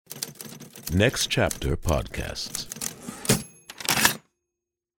Next Chapter Podcasts.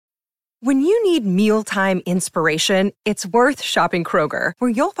 When you need mealtime inspiration, it's worth shopping Kroger, where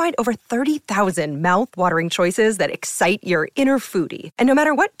you'll find over 30,000 mouth-watering choices that excite your inner foodie. And no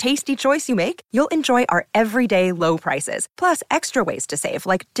matter what tasty choice you make, you'll enjoy our everyday low prices, plus extra ways to save,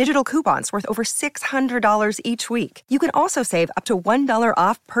 like digital coupons worth over $600 each week. You can also save up to $1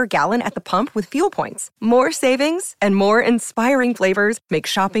 off per gallon at the pump with fuel points. More savings and more inspiring flavors make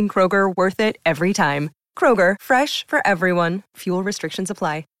shopping Kroger worth it every time. Kroger, fresh for everyone. Fuel restrictions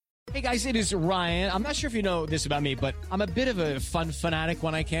apply. Hey guys, it is Ryan. I'm not sure if you know this about me, but I'm a bit of a fun fanatic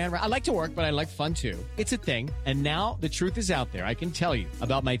when I can. I like to work, but I like fun too. It's a thing. And now the truth is out there. I can tell you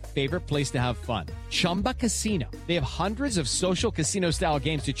about my favorite place to have fun. Chumba Casino. They have hundreds of social casino style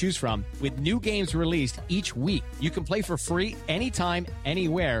games to choose from with new games released each week. You can play for free anytime,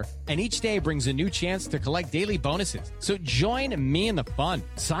 anywhere. And each day brings a new chance to collect daily bonuses. So join me in the fun.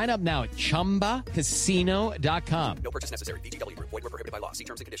 Sign up now at ChumbaCasino.com. No purchase necessary. VGW. Void where prohibited by law. See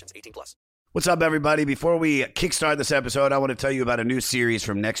terms and conditions. 18+. What's up, everybody? Before we kickstart this episode, I want to tell you about a new series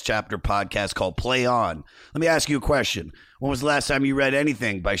from Next Chapter Podcast called Play On. Let me ask you a question. When was the last time you read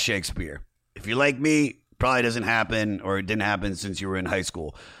anything by Shakespeare? If you're like me, probably doesn't happen, or it didn't happen since you were in high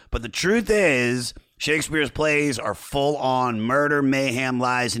school. But the truth is, Shakespeare's plays are full-on murder, mayhem,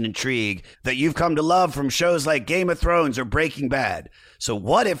 lies, and intrigue that you've come to love from shows like Game of Thrones or Breaking Bad. So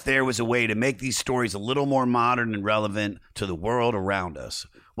what if there was a way to make these stories a little more modern and relevant to the world around us?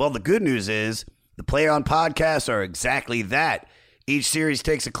 Well, the good news is the Play On podcasts are exactly that. Each series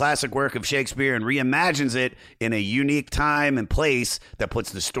takes a classic work of Shakespeare and reimagines it in a unique time and place that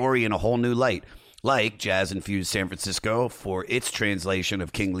puts the story in a whole new light. Like jazz-infused San Francisco for its translation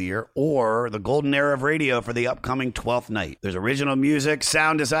of King Lear, or the golden era of radio for the upcoming 12th Night. There's original music,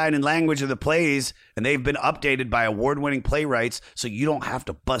 sound design, and language of the plays, and they've been updated by award-winning playwrights, so you don't have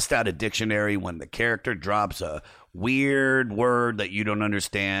to bust out a dictionary when the character drops a weird word that you don't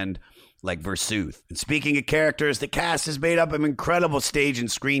understand, like Versuth. And speaking of characters, the cast is made up of incredible stage and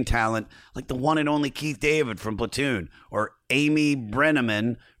screen talent, like the one and only Keith David from Platoon, or Amy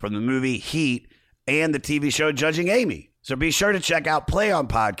Brenneman from the movie Heat, and the TV show Judging Amy. So be sure to check out Play On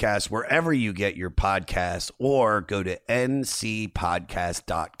Podcasts wherever you get your podcasts, or go to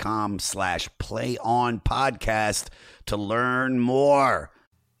ncpodcast.com/playonpodcast to learn more.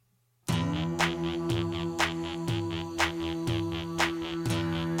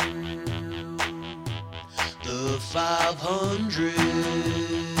 The 500.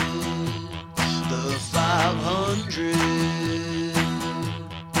 The 500.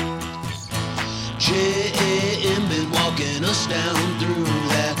 J.A.M. been walking us down through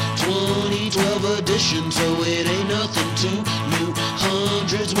that 2012 edition, so it ain't nothing too new.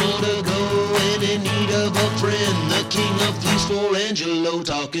 Hundreds more to go, and in need of a friend. The king of fleece for Angelo,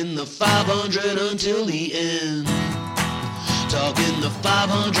 talking the 500 until the end. Talking the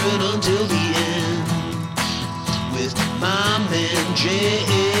 500 until the end. With my man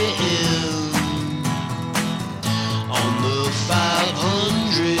J.A.M. on the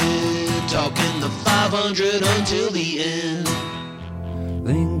 500. Talking the 500 until the end.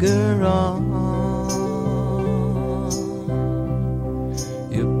 Linger on,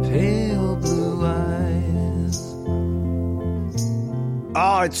 your pale blue eyes.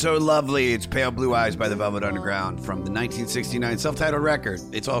 Oh, it's so lovely. It's Pale Blue Eyes by the Velvet Underground from the 1969 self-titled record.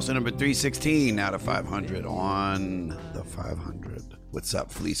 It's also number 316 out of 500 on the 500. What's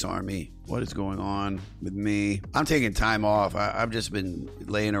up, Fleece Army? What is going on with me? I'm taking time off. I've just been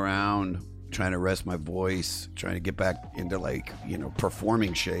laying around trying to rest my voice, trying to get back into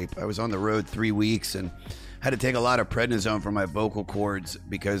performing shape. I was on the road 3 weeks and had to take a lot of prednisone for my vocal cords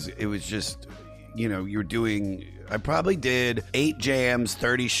because it was just, I probably did 8 jams,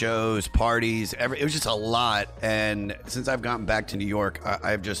 30 shows, parties, it was just a lot. And since I've gotten back to New York,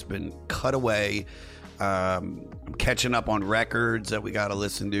 I've just been cut away. I'm catching up on records that we got to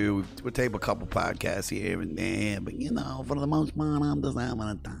listen to. We'll tape a couple podcasts here and there, but for the most part, I'm just having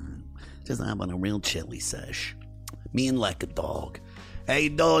a time. Just having a real chilly sesh. Me and Lekka dog. How you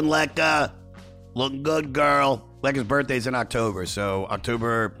doing, Lekka? Looking good, girl. Lekka's birthday's in October, so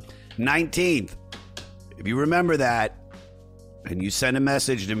October 19th. If you remember that, and you send a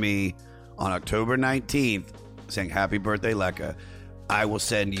message to me on October 19th saying happy birthday, Lekka, I will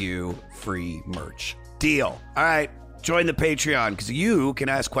send you free merch. Deal. All right, join the Patreon, because you can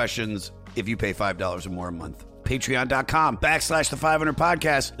ask questions if you pay $5 or more a month. Patreon.com/the 500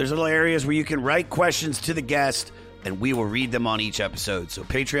 podcast. There's little areas where you can write questions to the guest and we will read them on each episode. So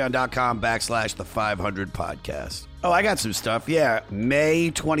patreon.com/the 500 podcast. Oh, I got some stuff. Yeah.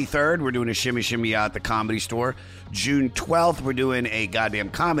 May 23rd, we're doing a Shimmy Shimmy at the Comedy Store. June 12th, we're doing a goddamn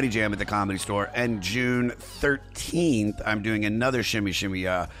comedy jam at the Comedy Store. And June 13th, I'm doing another Shimmy Shimmy.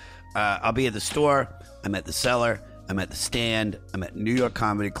 I'll be at the store. I'm at the Cellar. I'm at the Stand. I'm at New York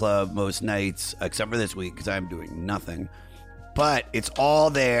Comedy Club most nights, except for this week because I'm doing nothing. But it's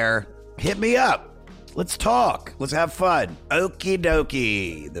all there. Hit me up. Let's talk. Let's have fun. Okie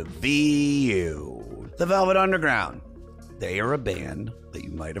dokie. The VU. The Velvet Underground. They are a band that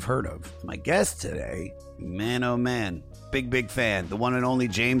you might have heard of. My guest today, man oh man, big fan, the one and only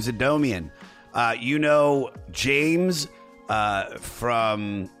James Adomian. You know James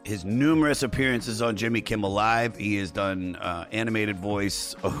from his numerous appearances on Jimmy Kimmel Live. He has done animated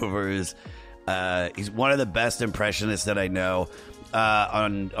voice overs. He's one of the best impressionists that I know.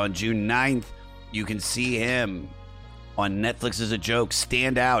 On June 9th, you can see him on Netflix as a joke,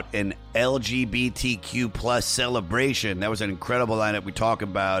 Stand Out, an LGBTQ plus celebration. That was an incredible lineup. We talk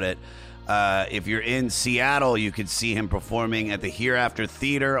about it. If you're in Seattle, you could see him performing at the Hereafter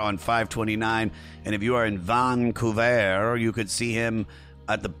Theater on 529. And if you are in Vancouver, you could see him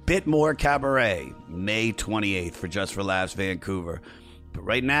at the Bitmore Cabaret, May 28th for Just for Laughs Vancouver. But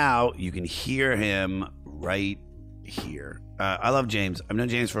right now, you can hear him right here. I love James. I've known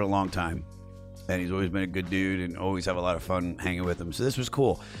James for a long time. And he's always been a good dude and always have a lot of fun hanging with him. So this was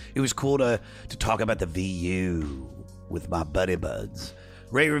cool. It was cool to talk about the VU with my buddy buds.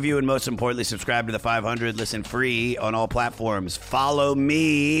 Rate, review, and most importantly, subscribe to the 500. Listen free on all platforms. Follow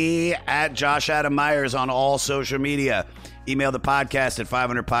me at Josh Adam Myers on all social media. Email the podcast at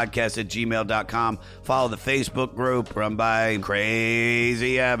 500podcast@gmail.com. Follow the Facebook group run by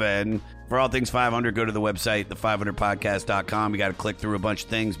Crazy Evan. For all things 500, go to the website, the500podcast.com. You got to click through a bunch of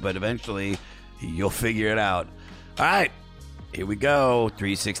things, but eventually you'll figure it out. All right, here we go.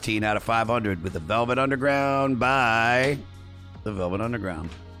 316 out of 500 with the Velvet Underground by the Velvet Underground.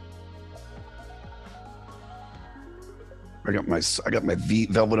 I got my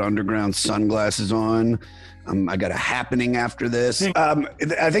Velvet Underground sunglasses on. I got a happening after this. I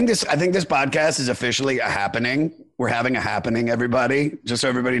think this podcast is officially a happening. We're having a happening, everybody. Just so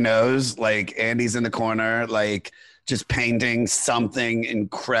everybody knows, like Andy's in the corner, like just painting something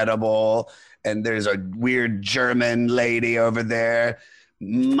incredible. And there's a weird German lady over there.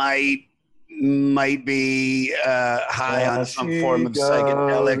 Might be high on some form of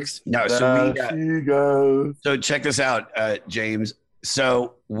psychedelics. No, so check this out, James.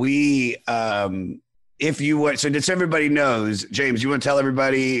 So we, if you would, so just everybody knows, James, you want to tell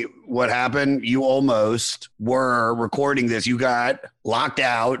everybody what happened? You almost were recording this. You got locked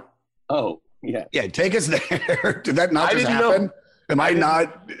out. Oh, yeah. Yeah, take us there. Did that not just happen? Am I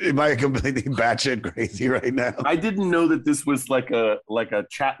completely batshit crazy right now? I didn't know that this was like a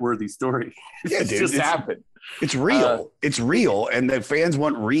chat-worthy story. Yeah, dude, just happened. It's real. It's real, and the fans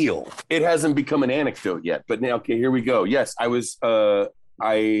want real. It hasn't become an anecdote yet, but now, okay, here we go. Yes, I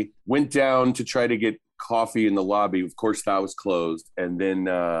went down to try to get coffee in the lobby. Of course, that was closed, and then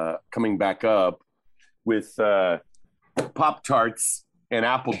coming back up with Pop-Tarts and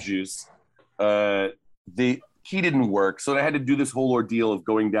apple juice. The key didn't work, so I had to do this whole ordeal of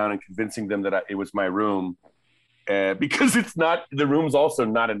going down and convincing them that it was my room, because it's not. The room's also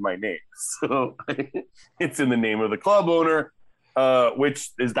not in my name, so it's in the name of the club owner,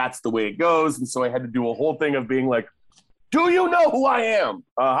 that's the way it goes. And so I had to do a whole thing of being like, "Do you know who I am?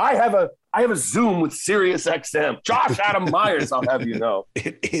 I have a Zoom with Sirius XM. Josh Adam Myers, I'll have you know."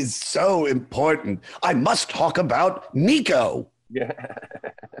 It is so important. I must talk about Nico. Yeah.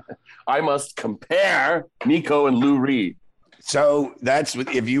 I must compare Nico and Lou Reed. So that's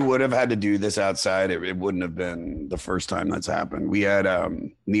if you would have had to do this outside, it wouldn't have been the first time that's happened. We had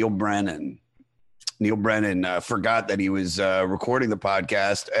Neil Brennan. Neil Brennan forgot that he was recording the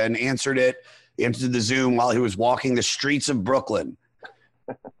podcast and answered the Zoom while he was walking the streets of Brooklyn.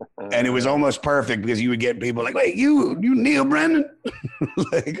 And it was almost perfect because you would get people like, "Wait, you Neil Brennan?"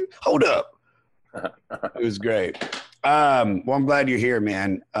 Like, hold up. It was great. Well, I'm glad you're here,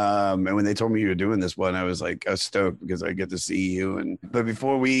 man. And when they told me you were doing this one, I was stoked because I get to see you. But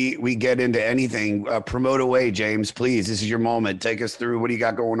before we get into anything, promote away, James, please. This is your moment. Take us through. What do you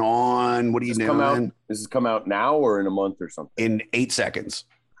got going on? What are you doing? This has come out now or in a month or something? In 8 seconds.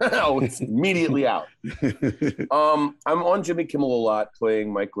 Oh, it's immediately out. I'm on Jimmy Kimmel a lot,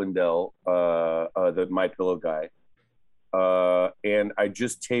 playing Mike Lindell, the My Pillow guy. And I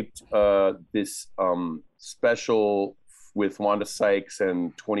just taped this special with Wanda Sykes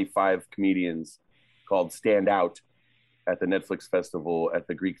and 25 comedians called Stand Out at the Netflix Festival at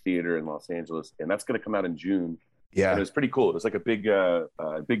the Greek Theater in Los Angeles. And that's going to come out in June. Yeah. And it was pretty cool. It was like a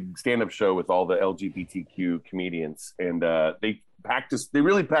big stand-up show with all the LGBTQ comedians, and they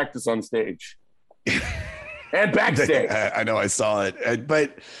really practiced on stage and backstage. I know, I saw it.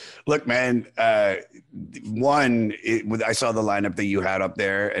 But look, man, I saw the lineup that you had up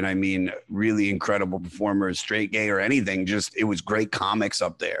there, and I mean, really incredible performers, straight, gay, or anything. Just, it was great comics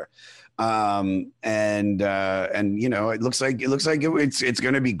up there. And you know, it looks like it's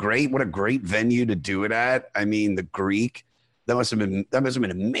going to be great. What a great venue to do it at. I mean, the Greek, that must have been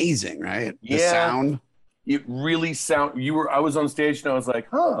amazing, right? The sound. It really I was on stage and I was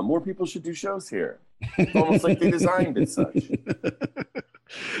like, more people should do shows here. It's almost like they designed it such.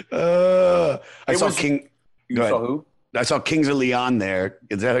 I saw King. You saw who? I saw Kings of Leon there.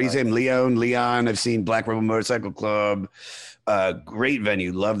 Is that how you say him? Leon. I've seen Black Rebel Motorcycle Club. Great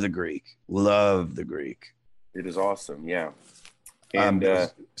venue. Love the Greek. It is awesome. Yeah.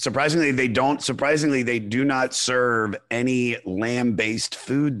 And surprisingly, they do not serve any lamb-based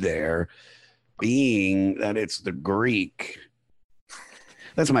food there, being that it's the Greek.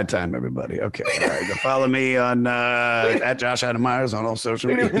 That's my time, everybody. Okay. All right. Go follow me on at Josh Adam Myers on all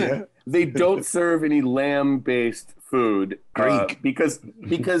social media. They don't serve any lamb-based food because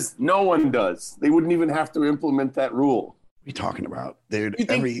no one does. They wouldn't even have to implement that rule. What are you talking about, dude?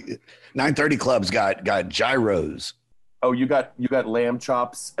 Every 930 clubs got gyros. Oh, you got lamb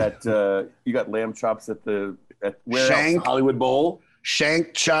chops at the Hollywood Bowl.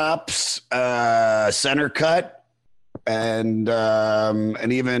 Shank chops, center cut, and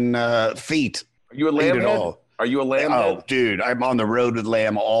even feet. Are you a lamb head? Are you a lamb head? Oh, dude, I'm on the road with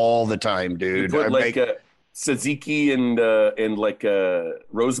lamb all the time, dude. You put tzatziki and like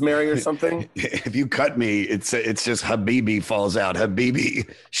rosemary or something. If you cut me, it's just Habibi falls out.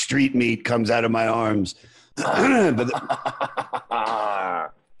 Habibi street meat comes out of my arms.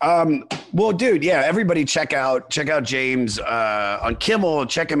 Well, dude, yeah, everybody check out James on Kimmel.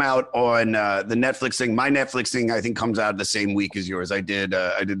 Check him out on the Netflix thing. My Netflix thing, I think, comes out the same week as yours. I did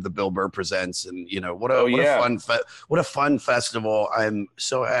the Bill Burr Presents, and you know what a fun festival. I'm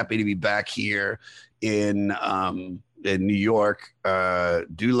so happy to be back here in New York.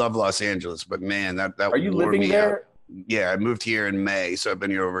 Do love Los Angeles, but man, that are you living there? Out. Yeah, I moved here in May, so I've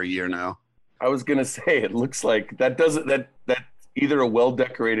been here over a year now. I was gonna say, it looks like that either a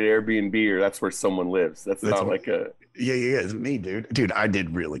well-decorated Airbnb or that's where someone lives. That's not like a... Yeah, it's me, dude. Dude, I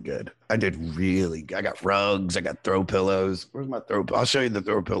did really good. I got rugs. I got throw pillows. Where's my throw pillow? I'll show you the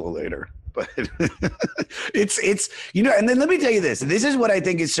throw pillow later. But it's you know, and then let me tell you this. This is what I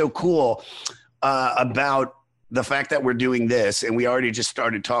think is so cool about the fact that we're doing this, and we already just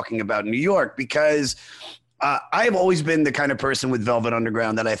started talking about New York, because I've always been the kind of person with Velvet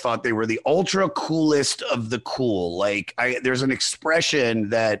Underground that I thought they were the ultra coolest of the cool. Like, there's an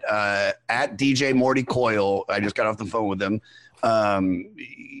expression that at DJ Morty Coyle, I just got off the phone with him,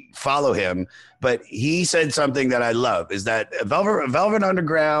 follow him, but he said something that I love, is that Velvet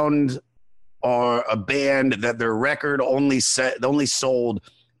Underground are a band that their record only sold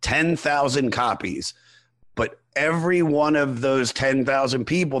 10,000 copies. But every one of those 10,000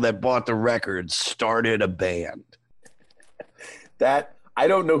 people that bought the record started a band. That, I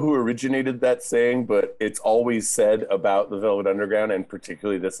don't know who originated that saying, but it's always said about the Velvet Underground, and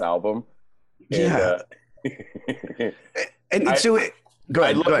particularly this album. Yeah. I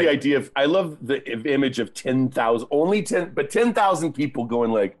love the image of 10,000, only 10, but 10,000 people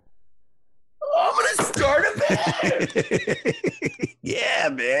going like, I'm going to start a band. Yeah,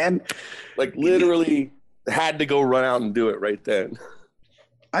 man. Like, literally had to go run out and do it right then.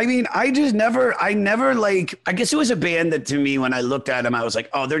 I mean, I never like, I guess it was a band that to me, when I looked at them, I was like,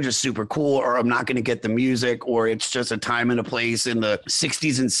 oh, they're just super cool, or I'm not going to get the music, or it's just a time and a place in the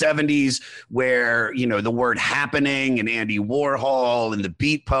 60s and 70s where, you know, the word happening and Andy Warhol and the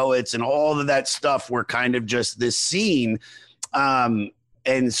Beat Poets and all of that stuff were kind of just this scene.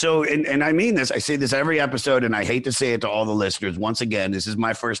 And so, and I mean this, I say this every episode, and I hate to say it to all the listeners. Once again, this is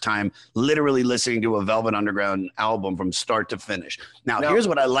my first time literally listening to a Velvet Underground album from start to finish. Now, here's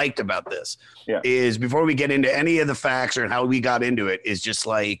what I liked about this is, before we get into any of the facts or how we got into it, is just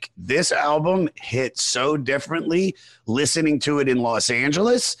like, this album hit so differently listening to it in Los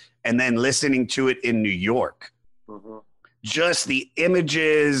Angeles and then listening to it in New York. Mm-hmm. Just the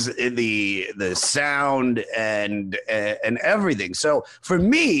images, the sound, and everything. So for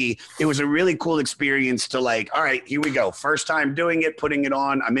me, it was a really cool experience to like, all right, here we go. First time doing it, putting it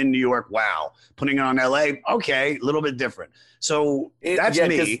on. I'm in New York. Wow. Putting it on LA. Okay. A little bit different. So that's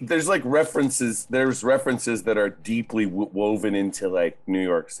me. There's like references. There's references that are deeply woven into like New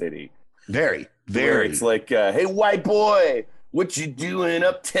York City. Very, very. Where it's like, hey, white boy, what you doing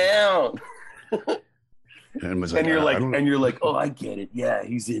uptown? And was like, and you're like, oh, I get it. Yeah,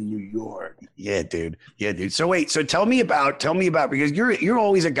 he's in New York. Yeah, dude. So wait, so tell me about because you're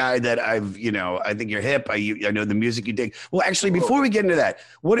always a guy that I think you're hip. I know the music you dig. Well, actually, before we get into that,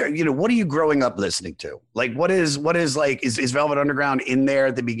 what are you growing up listening to? Like, what is like, is Velvet Underground in there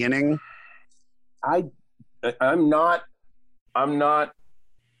at the beginning? I'm not.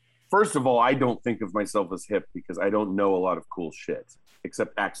 First of all, I don't think of myself as hip because I don't know a lot of cool shit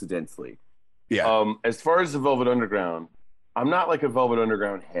except accidentally. Yeah. As far as the Velvet Underground, I'm not like a Velvet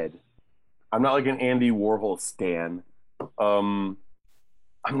Underground head. I'm not like an Andy Warhol stan. I'm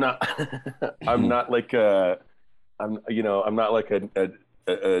not. I'm not like a. I'm not like a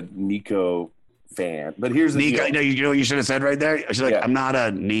Nico fan. But here's the Nico. deal. No, you know what you should have said right there. I should I'm not a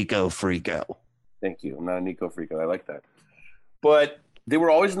Nico freako. Thank you. I'm not a Nico freako. I like that. But they were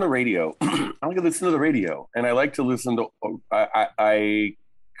always on the radio. I like to listen to the radio, and I like to listen to. I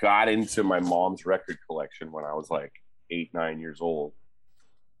got into my mom's record collection when I was like 8-9 years old,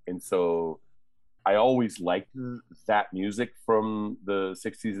 and so I always liked that music from the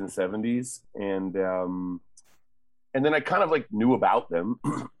 60s and 70s, and then I kind of like knew about them,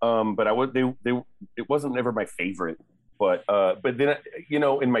 but it wasn't never my favorite. But then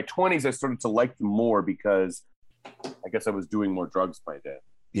in my 20s I started to like them more because I guess I was doing more drugs by then.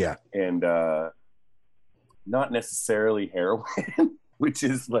 Yeah, and not necessarily heroin. Which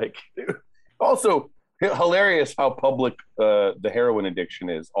is like also hilarious how public the heroin addiction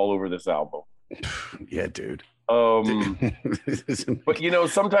is all over this album. Yeah, dude. But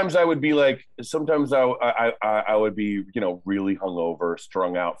sometimes I would be like, sometimes I would be really hungover,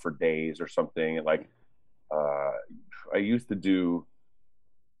 strung out for days or something, and like I used to do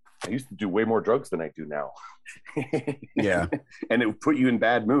way more drugs than I do now. Yeah, and it would put you in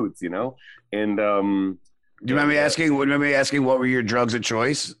bad moods, and. Do you mind me asking? What were your drugs of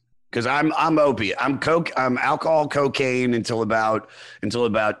choice? Because I'm opiate. I'm alcohol, cocaine until about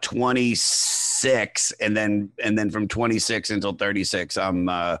 26, and then from 26 until 36, I'm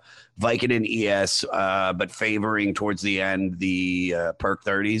Vicodin ES, but favoring towards the end the Perk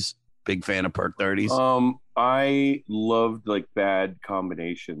 30s. Big fan of Perk 30s. I loved like bad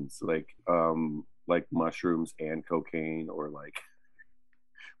combinations, like mushrooms and cocaine, or like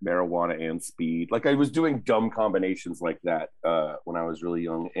marijuana and speed. Like I was doing dumb combinations like that when I was really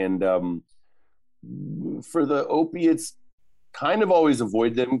young. And for the opiates, kind of always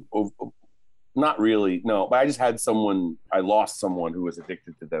avoid them. Not really, no. But I just I lost someone who was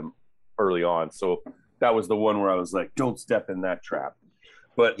addicted to them early on. So that was the one where I was like, don't step in that trap.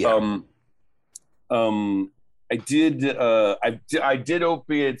 But yeah. I did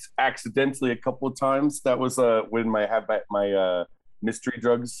opiates accidentally a couple of times. That was when my mystery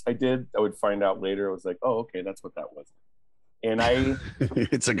drugs I would find out later. I was like, oh, okay, that's what that was. And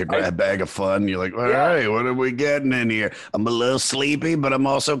it's like a grab bag of fun. You're like, all right, what are we getting in here? I'm a little sleepy, but I'm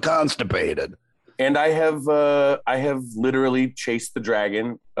also constipated. And I have literally chased the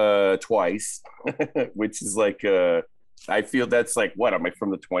dragon twice, which is like, I feel that's like, what, am I from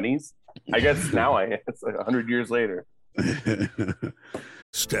the 20s? I guess now it's like 100 years later.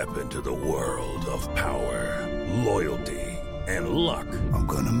 Step into the world of power, loyalty, and luck. I'm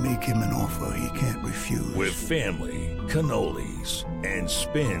gonna make him an offer he can't refuse. With family, cannolis, and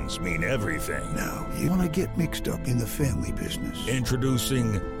spins mean everything. Now, you wanna get mixed up in the family business.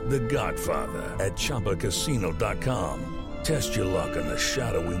 Introducing The Godfather at ChumbaCasino.com. Test your luck in the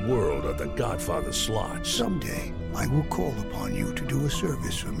shadowy world of The Godfather slot. Someday, I will call upon you to do a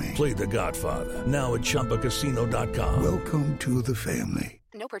service for me. Play The Godfather now at ChumbaCasino.com. Welcome to the family.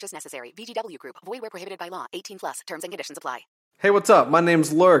 No purchase necessary. VGW Group. Void where prohibited by law. 18+. Terms and conditions apply. Hey, what's up? My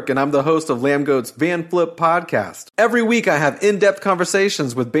name's Lurk, and I'm the host of Lamb Goat's Van Flip podcast. Every week, I have in-depth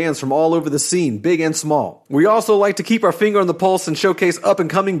conversations with bands from all over the scene, big and small. We also like to keep our finger on the pulse and showcase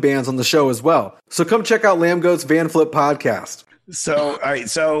up-and-coming bands on the show as well. So come check out Lamb Goat's Van Flip podcast. So, all right,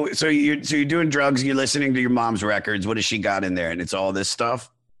 so you're doing drugs. You're listening to your mom's records. What has she got in there? And it's all this stuff.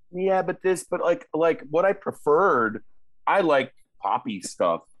 Yeah, but like what I preferred, I like poppy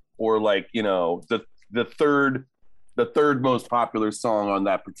stuff, or like the third most popular song on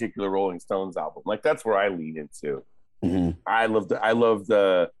that particular Rolling Stones album. Like that's where I lean into. Mm-hmm. I love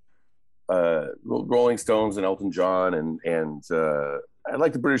the Rolling Stones and Elton John, and I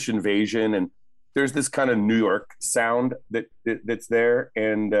like the British Invasion, and there's this kind of New York sound that's there.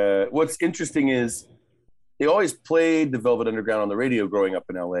 And what's interesting is they always played the Velvet Underground on the radio growing up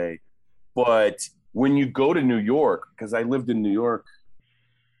in LA, but when you go to New York, because I lived in New York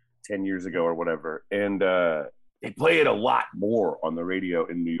 10 years ago or whatever, and they play it a lot more on the radio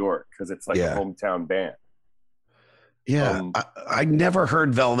in New York because it's like a hometown band. Yeah, I never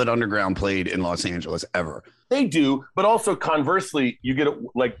heard Velvet Underground played in Los Angeles ever. They do, but also conversely, you get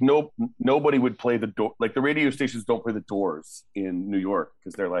nobody would play the door. Like the radio stations don't play the Doors in New York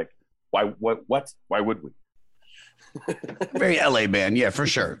because they're like, why would we? Very LA band, yeah, for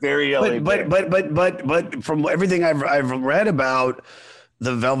sure. Very LA band. But from everything I've read about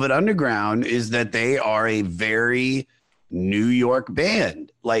the Velvet Underground is that they are a very New York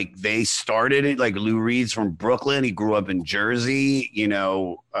band. Like they started it, like Lou Reed's from Brooklyn. He grew up in Jersey, you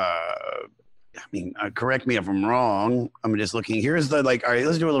know. Correct me if I'm wrong. I'm just looking. Here's the all right,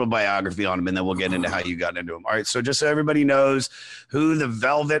 let's do a little biography on him and then we'll get into how you got into him. All right. So just so everybody knows who the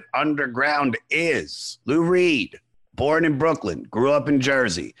Velvet Underground is. Lou Reed, born in Brooklyn, grew up in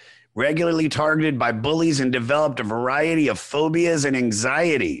Jersey, regularly targeted by bullies and developed a variety of phobias and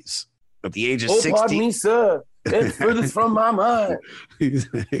anxieties. At the age of 16. Pardon me, sir. It's furthest from my mind.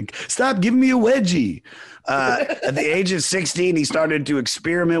 Stop giving me a wedgie. At the age of 16, he started to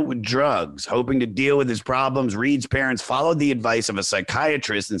experiment with drugs, hoping to deal with his problems. Reed's parents followed the advice of a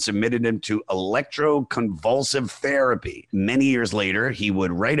psychiatrist and submitted him to electroconvulsive therapy. Many years later, he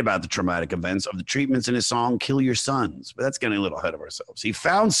would write about the traumatic events of the treatments in his song, Kill Your Sons. But that's getting a little ahead of ourselves. He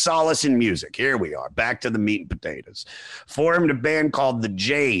found solace in music. Here we are, back to the meat and potatoes. Formed a band called the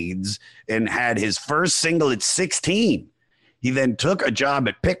Jades and had his first single at 16. He then took a job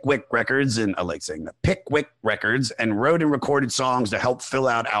at Pickwick Records, and I like saying that, Pickwick Records, and wrote and recorded songs to help fill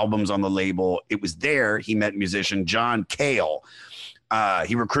out albums on the label. It was there he met musician John Cale.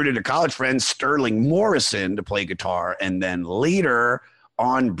 He recruited a college friend, Sterling Morrison, to play guitar, and then later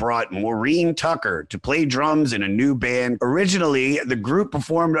on brought Maureen Tucker to play drums in a new band. Originally, the group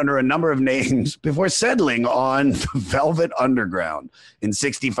performed under a number of names before settling on the Velvet Underground in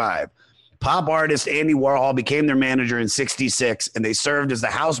 1965. Pop artist Andy Warhol became their manager in 1966, and they served as the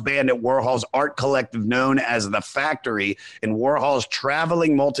house band at Warhol's art collective known as The Factory in Warhol's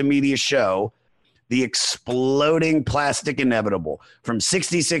traveling multimedia show, The Exploding Plastic Inevitable, from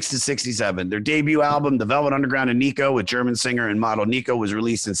 1966 to 1967. Their debut album, The Velvet Underground and Nico, with German singer and model Nico, was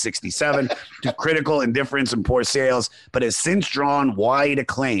released in 1967 to critical indifference and poor sales, but has since drawn wide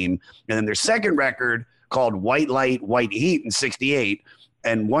acclaim. And then their second record, called White Light, White Heat in 1968,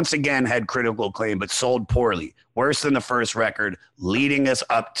 and once again had critical acclaim, but sold poorly, worse than the first record, leading us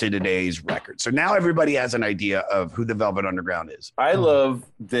up to today's record. So now everybody has an idea of who the Velvet Underground is. I love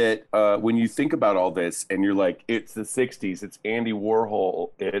that when you think about all this and you're like, it's the 60s, it's Andy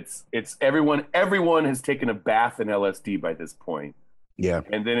Warhol, it's everyone has taken a bath in LSD by this point. Yeah.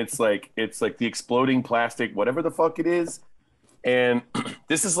 And then it's like the exploding plastic, whatever the fuck it is. And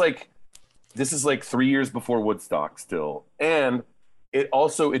this is like 3 years before Woodstock still. And it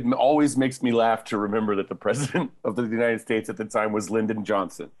always makes me laugh to remember that the president of the United States at the time was Lyndon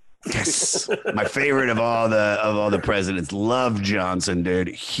Johnson. Yes, my favorite of all the presidents. Love Johnson, dude.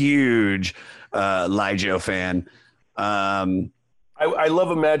 Huge Lijo fan. I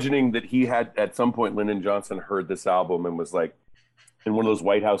love imagining that he had at some point Lyndon Johnson heard this album and was like, in one of those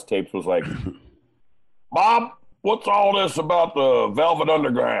White House tapes, was like, Bob, what's all this about the Velvet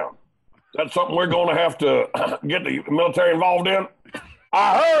Underground? That's something we're going to have to get the military involved in.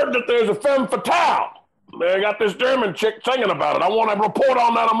 I heard that there's a femme fatale. They got this German chick singing about it. I want to report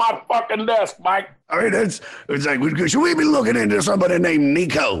on that on my fucking desk, Mike. I mean, it's like, should we be looking into somebody named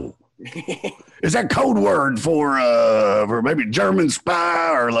Nico? Is that code word for maybe German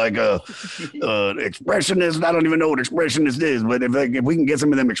spy or like a expressionist? I don't even know what expressionist is, but if we can get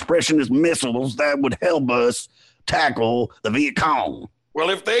some of them expressionist missiles, that would help us tackle the Viet Cong. Well,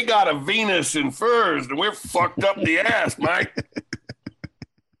 if they got a Venus in furs, then we're fucked up the ass, Mike.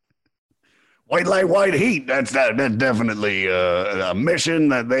 White Light, White Heat. That's definitely a mission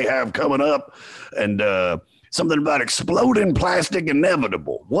that they have coming up. And something about exploding plastic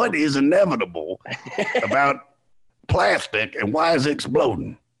inevitable. What is inevitable about plastic and why is it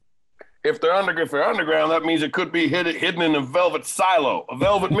exploding? If they're underground, that means it could be hidden in a velvet silo, a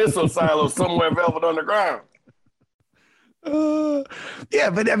velvet missile silo somewhere velvet underground. Yeah,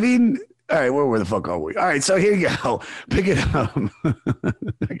 but I mean, all right, where the fuck are we? All right, so here you go. Pick it up.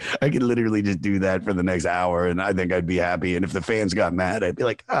 I could literally just do that for the next hour, and I think I'd be happy. And if the fans got mad, I'd be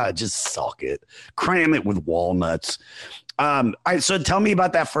like, just suck it. Cram it with walnuts. All right, so tell me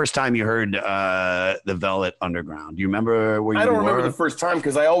about that first time you heard the Velvet Underground. Do you remember where you were? I don't remember the first time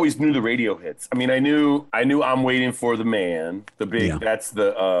because I always knew the radio hits. I mean, I knew I'm Waiting for the Man, the big, that's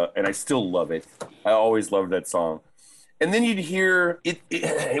the, and I still love it. I always loved that song. And then you'd hear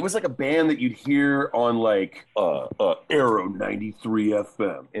it was like a band that you'd hear on like Aero 93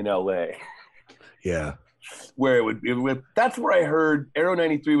 FM in LA. Yeah. Where it would that's where I heard Aero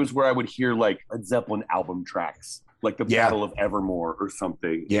 93 was where I would hear like Led Zeppelin album tracks. like the Battle of Evermore or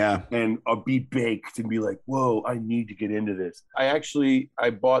something. Yeah. And I'll be baked and be like, whoa, I need to get into this. I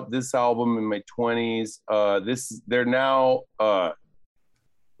bought this album in my 20s. They're now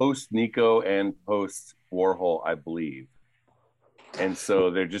post Nico and post Warhol, I believe. And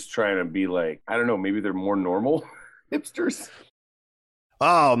so they're just trying to be like, I don't know, maybe they're more normal hipsters.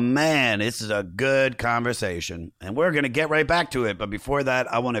 Oh, man, this is a good conversation, and we're going to get right back to it. But before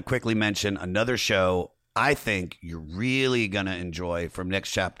that, I want to quickly mention another show I think you're really going to enjoy from Next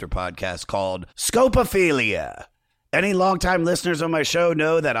Chapter Podcast called Scopophilia. Any longtime listeners on my show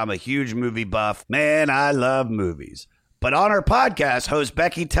know that I'm a huge movie buff. Man, I love movies. But on our podcast, host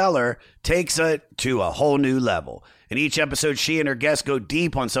Becky Teller takes it to a whole new level. In each episode, she and her guests go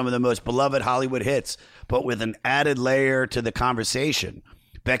deep on some of the most beloved Hollywood hits, but with an added layer to the conversation.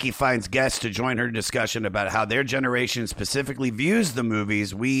 Becky finds guests to join her discussion about how their generation specifically views the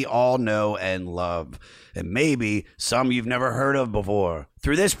movies we all know and love, and maybe some you've never heard of before.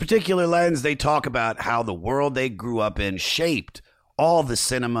 Through this particular lens, they talk about how the world they grew up in shaped all the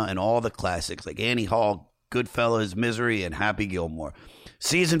cinema and all the classics like Annie Hall, Goodfellas, Misery, and Happy Gilmore.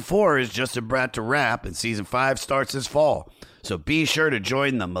 Season 4 is just about to wrap, and Season 5 starts this fall. So be sure to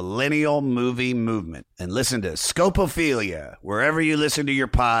join the millennial movie movement and listen to Scopophilia wherever you listen to your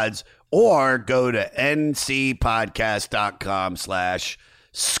pods, or go to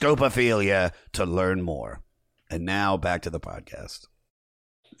ncpodcast.com/Scopophilia to learn more. And now back to the podcast.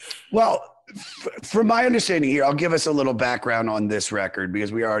 Well, from my understanding here, I'll give us a little background on this record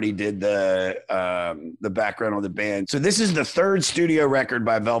because we already did the background on the band. So this is the third studio record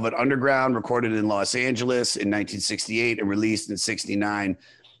by Velvet Underground, recorded in Los Angeles in 1968 and released in 69.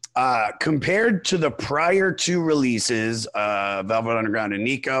 Compared to the prior two releases, Velvet Underground and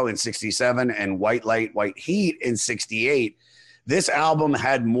Nico in 67 and White Light, White Heat in 68, this album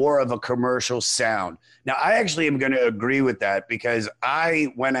had more of a commercial sound. Now, I actually am going to agree with that because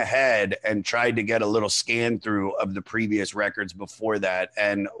I went ahead and tried to get a little scan through of the previous records before that.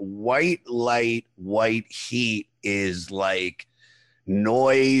 And White Light, White Heat is like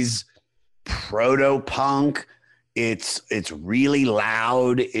noise, proto-punk. It's really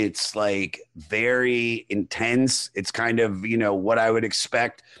loud. It's like very intense. It's kind of, what I would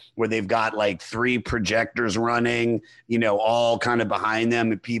expect, where they've got like 3 projectors running, all kind of behind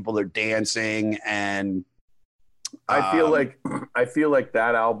them, and people are dancing. And I feel like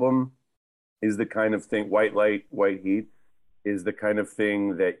that album is the kind of thing, White Light, White Heat is the kind of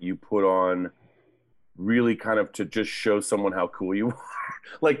thing that you put on really kind of to just show someone how cool you are.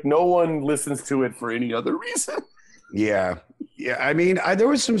 Like no one listens to it for any other reason. Yeah. I mean, there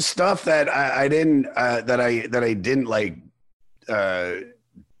was some stuff that I didn't like. There's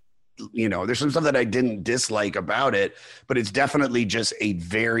some stuff that I didn't dislike about it, but it's definitely just a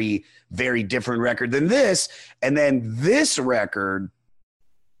very, very different record than this. And then this record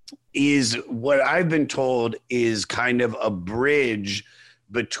is what I've been told is kind of a bridge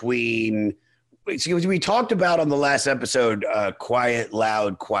between. See, we talked about on the last episode, Quiet,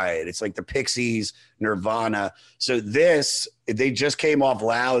 Loud, Quiet. It's like the Pixies, Nirvana. So they just came off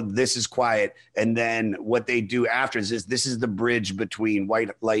Loud, this is Quiet. And then what they do after is this is the bridge between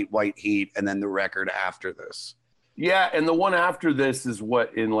White Light, White Heat, and then the record after this. Yeah, and the one after this is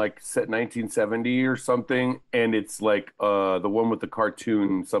what, in like 1970 or something, and it's like the one with the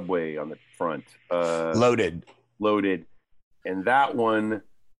cartoon subway on the front. Loaded. And that one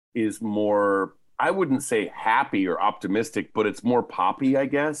is more, I wouldn't say happy or optimistic, but it's more poppy, I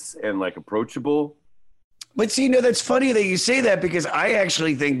guess, and like approachable. But see, that's funny that you say that because I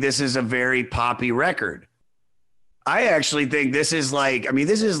actually think this is a very poppy record. I actually think this is like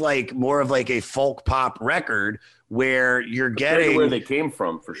more of like a folk pop record where you're getting where they came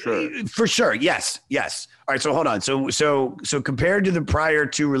from, for sure. For sure. Yes. All right. So hold on. So compared to the prior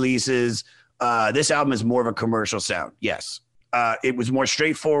two releases, this album is more of a commercial sound. Yes. It was more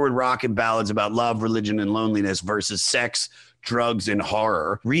straightforward rock and ballads about love, religion, and loneliness versus sex, drugs, and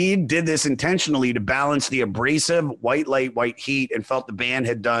horror. Reed did this intentionally to balance the abrasive White Light, White Heat, and felt the band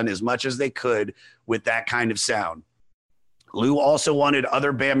had done as much as they could with that kind of sound. Lou also wanted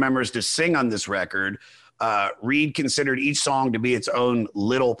other band members to sing on this record. Reed considered each song to be its own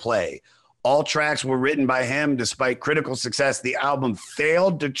little play. All tracks were written by him. Despite critical success, the album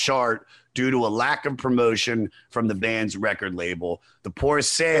failed to chart due to a lack of promotion from the band's record label. The poor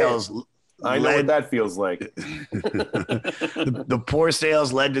sales... I know what that feels like. The poor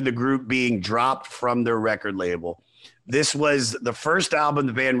sales led to the group being dropped from their record label. This was the first album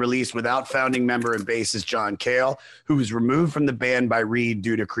the band released without founding member and bassist John Cale, who was removed from the band by Reed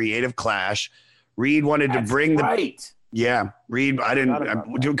due to creative clash. Reed wanted to bring Yeah, Reed. I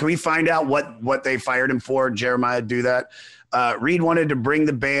didn't. Can we find out what they fired him for? Jeremiah, do that. Reed wanted to bring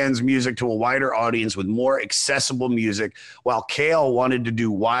the band's music to a wider audience with more accessible music, while Cale wanted to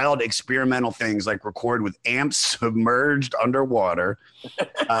do wild experimental things like record with amps submerged underwater.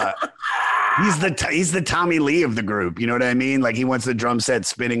 He's the Tommy Lee of the group. You know what I mean? Like he wants the drum set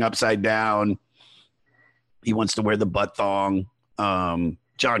spinning upside down. He wants to wear the butt thong.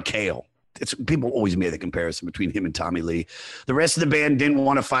 John Cale. People always made the comparison between him and Tommy Lee. The rest of the band didn't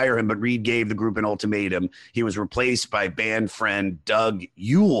want to fire him, but Reed gave the group an ultimatum. He was replaced by band friend Doug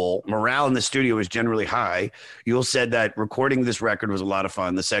Yule. Morale in the studio was generally high. Yule said that recording this record was a lot of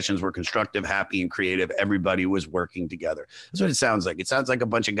fun. The sessions were constructive, happy, and creative. Everybody was working together. That's what it sounds like. It sounds like a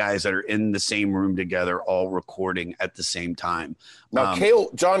bunch of guys that are in the same room together, all recording at the same time. Now,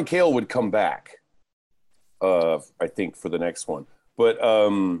 John Cale would come back, I think, for the next one. But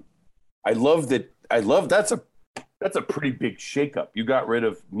I love that's a pretty big shakeup. You got rid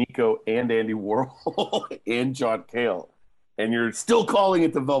of Nico and Andy Warhol and John Cale, and you're still calling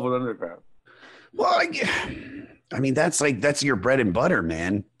it the Velvet Underground. Well, I mean, that's your bread and butter,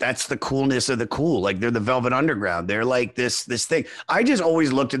 man. That's the coolness of the cool. Like they're the Velvet Underground. They're like this thing. I just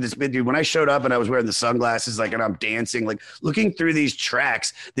always looked at this bit, dude. When I showed up and I was wearing the sunglasses, like, and I'm dancing, like looking through these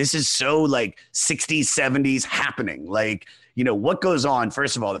tracks, this is so like 60s, 70s happening. Like, you know, what goes on?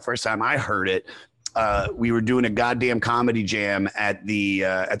 First of all, the first time I heard it, we were doing a goddamn comedy jam at the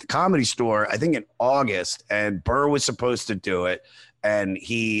Comedy Store, I think in August, and Burr was supposed to do it. And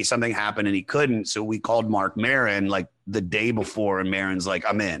something happened and he couldn't. So we called Mark Maron like the day before, and Maron's like,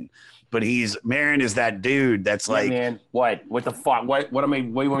 I'm in. But Maron is that dude that's like, man, what the fuck? What do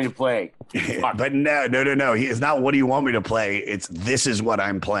you want me to play? But no. He is not. What do you want me to play? It's this is what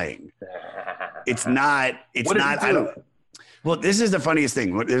I'm playing. It's not. I don't. Well, this is the funniest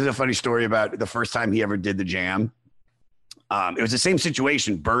thing. There's a funny story about the first time he ever did the jam. It was the same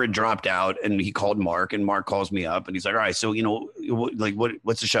situation. Burr had dropped out, and he called Mark, and Mark calls me up, and he's like, all right, so, you know, like,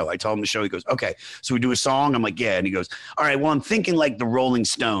 what's the show? I tell him the show. He goes, okay. So we do a song. I'm like, yeah. And he goes, all right, well, I'm thinking like the Rolling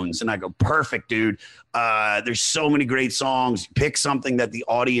Stones. And I go, perfect, dude. There's so many great songs. Pick something that the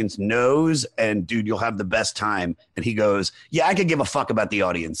audience knows, and, dude, you'll have the best time. And he goes, yeah, I could give a fuck about the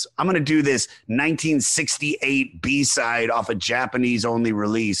audience. I'm going to do this 1968 B-side off a Japanese-only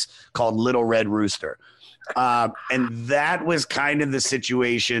release called Little Red Rooster. And that was kind of the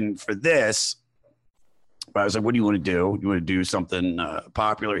situation for this. I was like, what do you want to do? You want to do something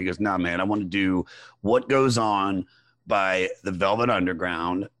popular? He goes, no, man, I want to do What Goes On by the Velvet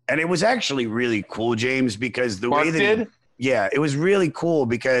Underground. And it was actually really cool, James, because the Mark way that did? Yeah, it was really cool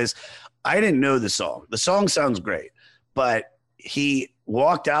because I didn't know the song. The song sounds great, but he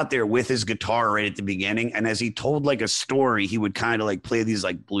walked out there with his guitar right at the beginning, and as he told like a story, he would kind of like play these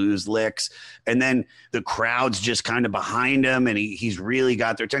like blues licks, and then the crowd's just kind of behind him, and he's really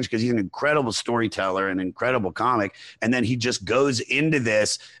got their attention because he's an incredible storyteller, an incredible comic. And then he just goes into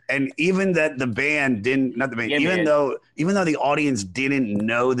this, and even that the band didn't, not the band, even though the audience didn't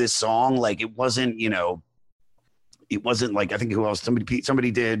know this song, like it wasn't, you know, it wasn't like, I think who else,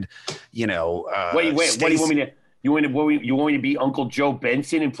 somebody did, you know, wait, what do you want me to? You want me to be Uncle Joe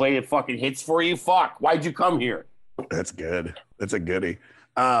Benson and play the fucking hits for you? Fuck! Why'd you come here? That's good. That's a goodie.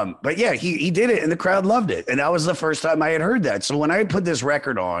 But yeah, he did it, and the crowd loved it, and that was the first time I had heard that. So when I put this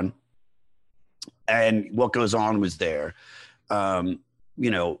record on, and What Goes On was there, you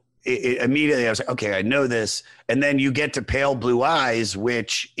know, it immediately I was like, okay, I know this. And then you get to Pale Blue Eyes,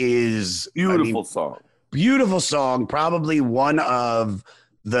 which is beautiful song, probably one of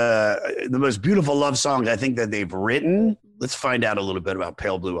the most beautiful love songs I think that they've written. Let's find out a little bit about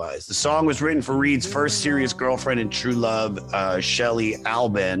Pale Blue Eyes. The song was written for Reed's first serious girlfriend and true love, Shelley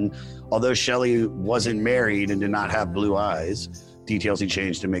Albin. Although Shelley wasn't married and did not have blue eyes, details he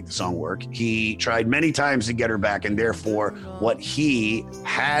changed to make the song work. He tried many times to get her back, and therefore what he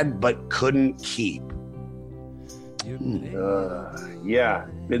had but couldn't keep. Yeah,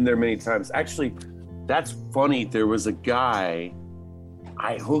 been there many times. Actually, that's funny. There was a guy,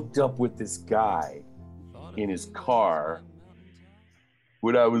 I hooked up with this guy in his car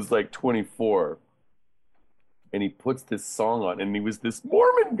when I was like 24, and he puts this song on, and he was this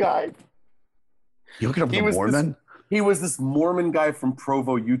Mormon guy. You hooking up with a Mormon? He was this Mormon guy from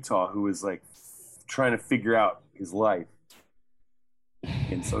Provo, Utah, who was like trying to figure out his life.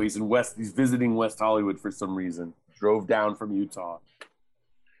 And so he's visiting West Hollywood for some reason, drove down from Utah,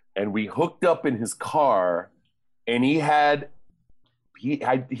 and we hooked up in his car, and he had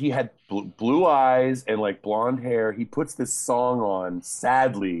blue eyes and like blonde hair. He puts this song on,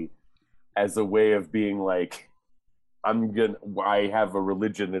 sadly, as a way of being like, I have a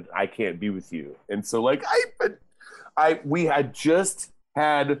religion that I can't be with you. And so like We had just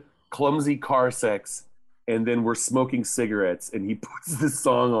had clumsy car sex, and then we're smoking cigarettes, and he puts this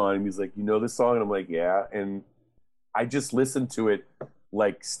song on, and he's like, "You know this song?" And I'm like, "Yeah." And I just listened to it,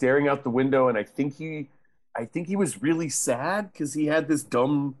 like staring out the window, and I think he was really sad because he had this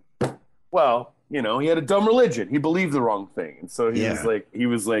dumb, well, you know, he had a dumb religion. He believed the wrong thing, and so he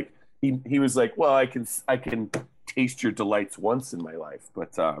was like, "Well, I can taste your delights once in my life,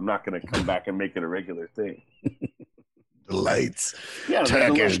 but I'm not going to come back and make it a regular thing." Delights, yeah,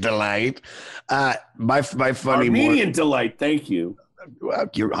 Turkish delight. My funny Armenian delight. Thank you. Well,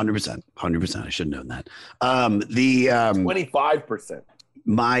 you're 100%. I should have known that. The 25%.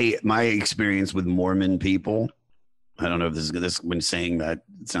 My experience with Mormon people. I don't know if this when saying that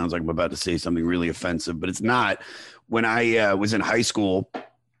it sounds like I'm about to say something really offensive, but it's not. When I was in high school,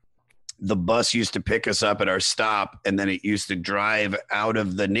 the bus used to pick us up at our stop, and then it used to drive out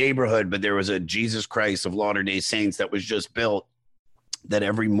of the neighborhood. But there was a Jesus Christ of Latter-day Saints that was just built, that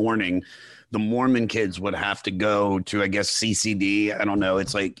every morning the Mormon kids would have to go to, I guess, CCD. I don't know.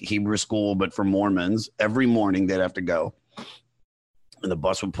 It's like Hebrew school, but for Mormons. Every morning they'd have to go. And the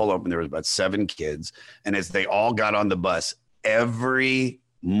bus would pull up, and there was about 7 kids. And as they all got on the bus, every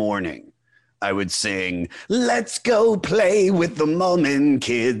morning, I would sing, "Let's go play with the Mormon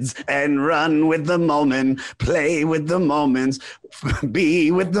kids and run with the Mormon, play with the Mormons,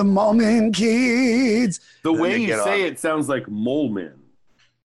 be with the Mormon kids." The way you say it sounds like Moleman.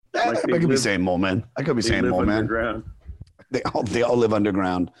 I could be saying Moleman. I could be saying Moleman. Underground. They all live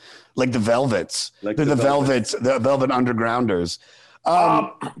underground, like the Velvets. They're the Velvets, the Velvet Undergrounders.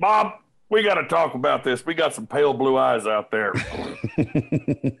 Bob, we got to talk about this. We got some pale blue eyes out there.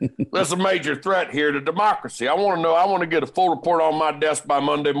 That's a major threat here to democracy. I want to know. I want to get a full report on my desk by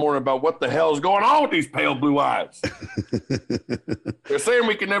Monday morning about what the hell is going on with these pale blue eyes. They're saying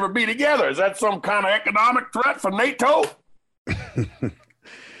we can never be together. Is that some kind of economic threat from NATO?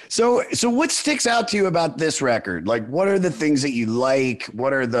 So what sticks out to you about this record? Like, what are the things that you like?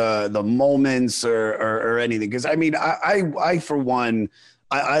 What are the moments or anything? Because I mean, I for one,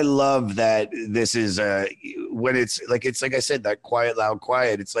 I love that this is when it's like I said, that quiet, loud,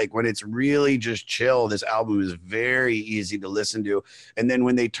 quiet. It's like when it's really just chill, this album is very easy to listen to. And then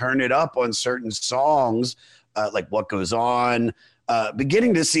when they turn it up on certain songs, like What Goes On,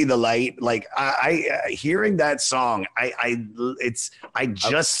 Beginning to See the Light, like I hearing that song, I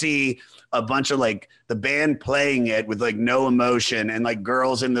just see a bunch of like the band playing it with like no emotion and like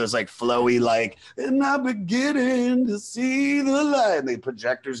girls in those like flowy, like, "And I'm beginning to see the light," and the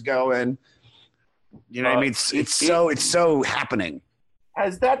projectors going, you know what I mean? It's so happening.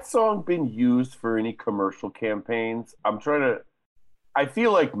 Has that song been used for any commercial campaigns? I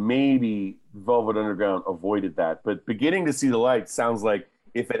feel like maybe Velvet Underground avoided that, but Beginning to See the Light sounds like,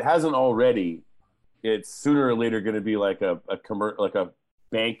 if it hasn't already, it's sooner or later going to be like a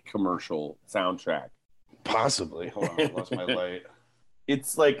bank commercial soundtrack. Possibly. Hold on, I lost my light.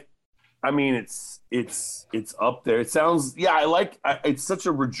 It's like, I mean, it's up there. It sounds, it's such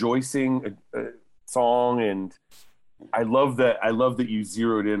a rejoicing song, and I love that you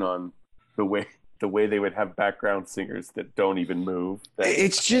zeroed in on the way they would have background singers that don't even move.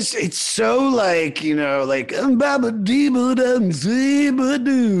 It's so like, you know, like, and you're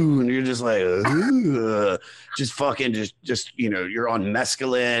just like, just fucking, just, you know, you're on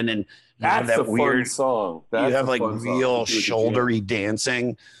mescaline, and that's that a weird fun song. That's you have like real shouldery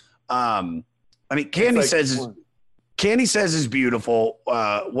dancing. I mean, Candy Says is beautiful.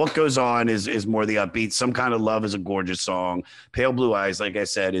 What Goes On is more the upbeat. Some Kind of Love is a gorgeous song. Pale Blue Eyes, like I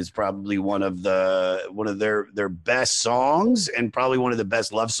said, is probably one of their best songs, and probably one of the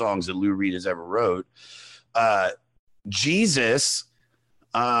best love songs that Lou Reed has ever wrote. Jesus,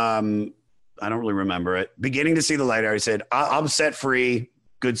 I don't really remember it. Beginning to See the Light, I already said. I'm Set Free.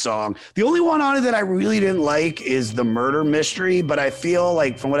 Good song. The only one on it that I really didn't like is The Murder Mystery, but I feel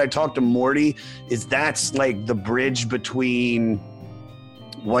like from what I talked to Morty, that's like the bridge between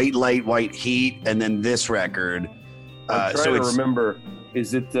White Light, White Heat, and then this record. I'm trying to remember.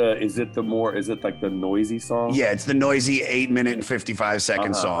 Is it like the noisy song? Yeah, it's the noisy 8-minute and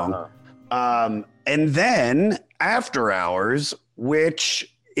 55-second song. And then After Hours,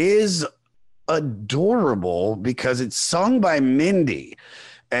 which is adorable because it's sung by Mindy.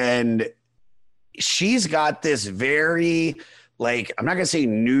 And she's got this very, like, I'm not going to say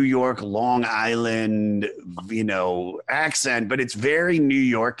New York, Long Island, you know, accent, but it's very New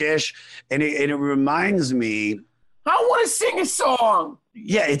Yorkish. And it reminds me. I want to sing a song.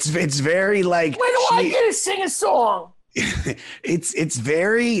 Yeah, it's very like. When do I get to sing a song? It's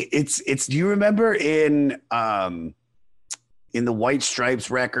very, do you remember in the White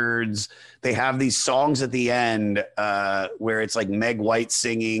Stripes records, they have these songs at the end where it's like Meg White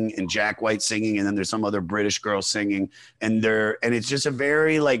singing and Jack White singing, and then there's some other British girl singing, and it's just a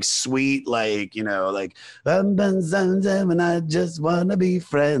very like sweet, like, you know, like and I just wanna be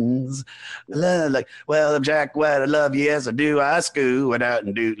friends. Like, well, I'm Jack White, I love you, yes I do. I school went out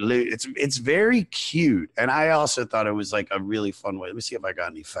and do. It's very cute, and I also thought it was like a really fun way. Let me see if I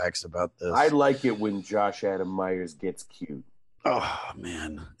got any facts about this. I like it when Josh Adam Myers gets cute. Oh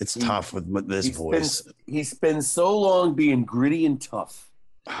man, it's tough with this voice. He spends so long being gritty and tough.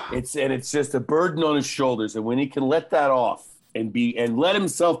 It's just a burden on his shoulders, and when he can let that off and let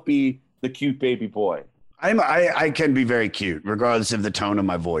himself be the cute baby boy. I can be very cute, regardless of the tone of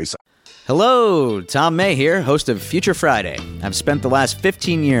my voice. Hello, Tom May here, host of Future Friday. I've spent the last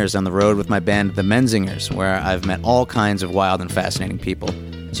 15 years on the road with my band, The Menzingers, where I've met all kinds of wild and fascinating people.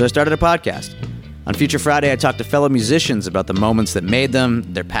 So I started a podcast. On Future Friday, I talk to fellow musicians about the moments that made them,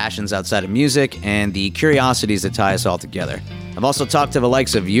 their passions outside of music, and the curiosities that tie us all together. I've also talked to the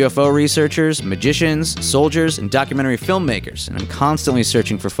likes of UFO researchers, magicians, soldiers, and documentary filmmakers, and I'm constantly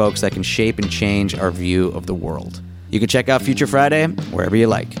searching for folks that can shape and change our view of the world. You can check out Future Friday wherever you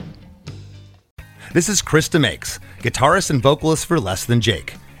like. This is Krista Makes, guitarist and vocalist for Less Than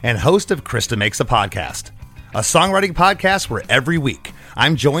Jake, and host of Krista Makes a Podcast, a songwriting podcast where every week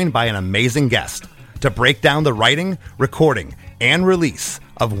I'm joined by an amazing guest to break down the writing, recording, and release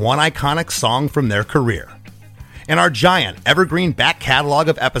of one iconic song from their career. In our giant evergreen back catalog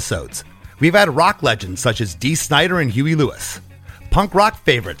of episodes, we've had rock legends such as Dee Snider and Huey Lewis, punk rock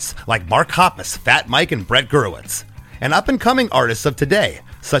favorites like Mark Hoppus, Fat Mike, and Brett Gurewitz, and up-and-coming artists of today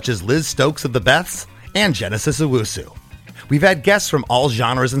such as Liz Stokes of the Beths and Genesis Owusu. We've had guests from all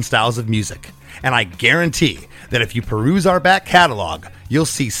genres and styles of music, and I guarantee that if you peruse our back catalog, you'll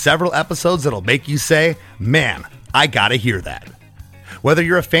see several episodes that'll make you say, man, I gotta hear that. Whether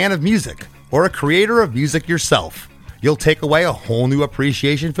you're a fan of music or a creator of music yourself, you'll take away a whole new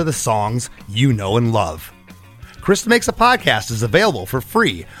appreciation for the songs you know and love. Krista Makes a Podcast is available for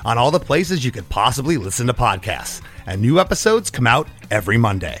free on all the places you could possibly listen to podcasts, and new episodes come out every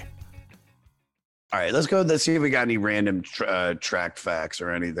Monday. All right, let's go. Let's see if we got any random track facts or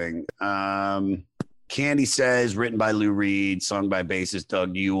anything. Candy Says, written by Lou Reed, sung by bassist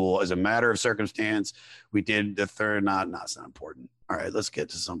Doug Yule. As a matter of circumstance, we did the third. It's not important. All right, let's get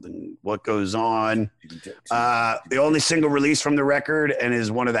to something. What Goes On? The only single released from the record and is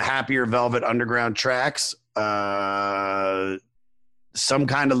one of the happier Velvet Underground tracks. Some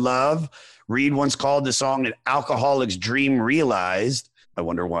Kind of Love. Reed once called the song an alcoholic's dream realized. I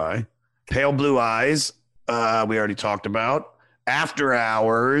wonder why. Pale Blue Eyes, we already talked about. After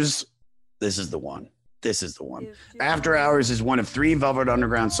Hours, this is the one. After Hours is one of 3 Velvet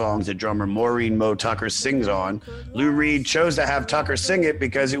Underground songs that drummer Maureen Mo Tucker sings on. Lou Reed chose to have Tucker sing it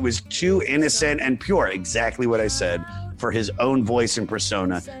because it was too innocent and pure, exactly what I said, for his own voice and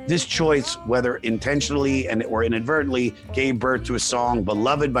persona. This choice, whether intentionally or inadvertently, gave birth to a song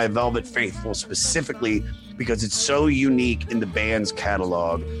beloved by Velvet faithful, specifically because it's so unique in the band's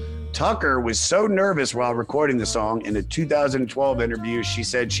catalog. Tucker was so nervous while recording the song. In a 2012 interview, she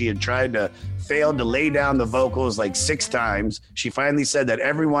said she had failed to lay down the vocals like 6 times. She finally said that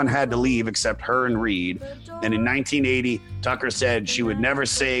everyone had to leave except her and Reed. And in 1980, Tucker said she would never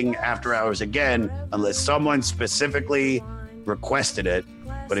sing After Hours again unless someone specifically requested it.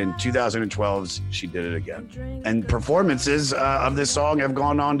 But in 2012, she did it again. And performances of this song have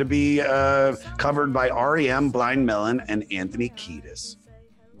gone on to be covered by R.E.M., Blind Melon, and Anthony Kiedis.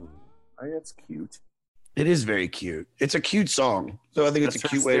 That's cute. It is very cute. It's a cute song. So I think it's a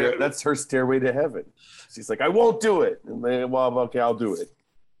cute way to... That's her stairway to heaven. She's like, I won't do it. And then, well, okay, I'll do it.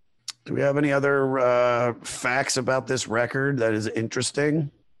 Do we have any other facts about this record that is interesting?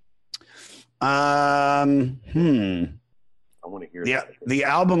 I want to hear that. The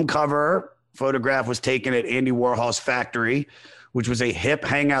album cover photograph was taken at Andy Warhol's factory, which was a hip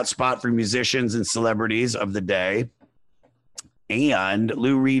hangout spot for musicians and celebrities of the day. And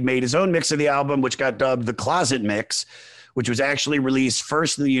Lou Reed made his own mix of the album, which got dubbed the Closet Mix, which was actually released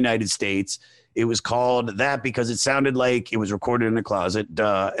first in the United States. It was called that because it sounded like it was recorded in a closet.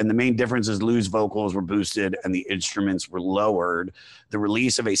 Duh. And the main difference is Lou's vocals were boosted and the instruments were lowered. The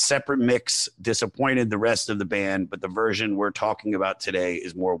release of a separate mix disappointed the rest of the band, but the version we're talking about today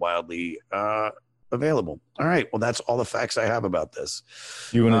is more widely available. All right. Well, that's all the facts I have about this.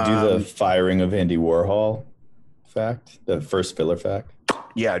 You want to do the firing of Andy Warhol fact, the first filler fact?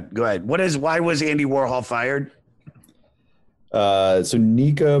 Yeah, go ahead. Why was Andy Warhol fired? So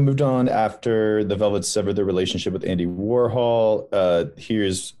Nico moved on after the Velvets severed their relationship with Andy Warhol.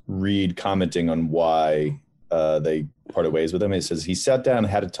 Here's Reed commenting on why they parted ways with him. He says he sat down and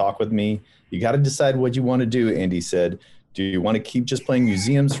had a talk with me. You got to decide what you want to do. Andy said, do you want to keep just playing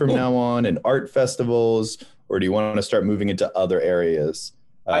museums from now on and art festivals, or do you want to start moving into other areas?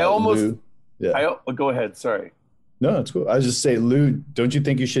 Go ahead. Sorry. No, it's cool. I was just saying, Lou, don't you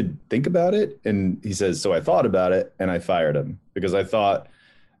think you should think about it? And he says, so I thought about it and I fired him because I thought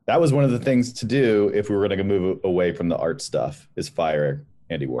that was one of the things to do if we were going to move away from the art stuff is fire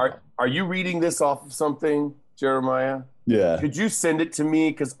Andy Warhol. Are you reading this off of something, Jeremiah? Yeah. Could you send it to me?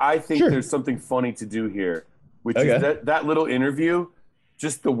 Because I think there's something funny to do here, which is that little interview,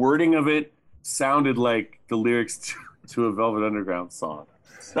 just the wording of it sounded like the lyrics to a Velvet Underground song.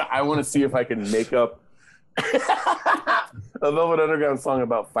 So I want to see if I can make up a Velvet Underground song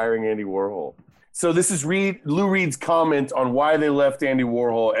about firing Andy Warhol. So this is Lou Reed's comment on why they left Andy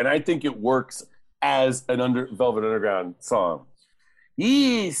Warhol, and I think it works as an Velvet Underground song.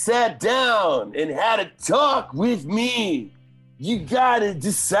 He sat down and had a talk with me. You gotta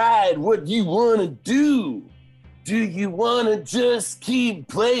decide what you wanna do. Do you wanna just keep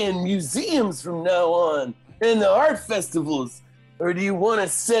playing museums from now on and the art festivals? Or do you wanna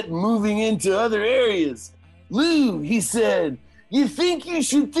set moving into other areas? Lou, he said, you think you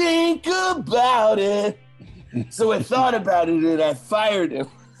should think about it. So I thought about it and I fired him.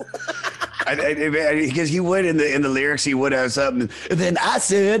 Because he would in the lyrics, he would have something. And then I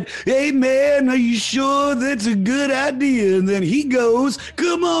said, "Hey man, are you sure that's a good idea?" And then he goes,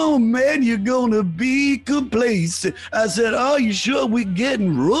 "Come on, man, you're gonna be complacent." I said, "Are you sure we're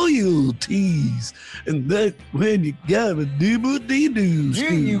getting royalties?" And that's when you gotta do-doo.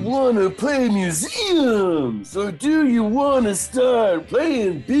 Do you wanna play museums, or do you wanna start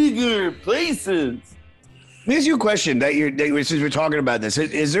playing bigger places? Here's your question that since we're talking about this.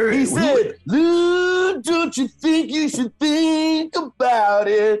 Is there? He said, "Lou, don't you think you should think about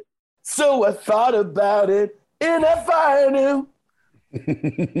it?" So I thought about it and I fired him.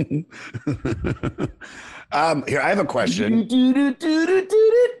 Here, I have a question.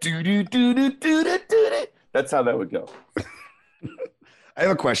 That's how that would go. I have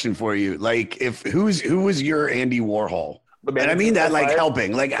a question for you. Like, who was your Andy Warhol? And I mean that like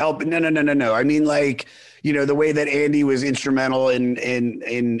helping. No. I mean like, you know, the way that Andy was instrumental in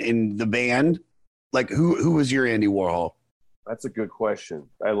the band. Like who was your Andy Warhol? That's a good question.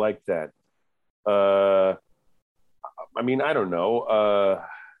 I like that. I mean, I don't know.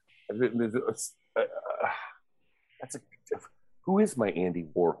 Who is my Andy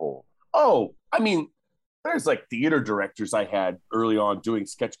Warhol? Oh, I mean, there's like theater directors I had early on doing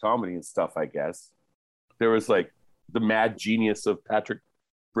sketch comedy and stuff, I guess. There was like the mad genius of Patrick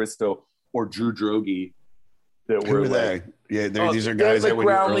Bristow or Drew Droege. Who were they? Yeah, these are guys that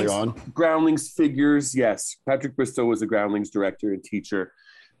were early on. Groundlings figures, yes. Patrick Bristow was a Groundlings director and teacher.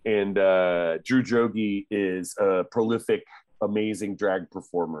 And Drew Droege is a prolific, amazing drag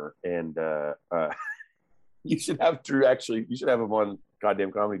performer. And you should have Drew, actually. You should have him on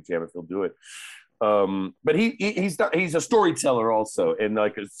Goddamn Comedy Jam if he'll do it. But he's a storyteller also. And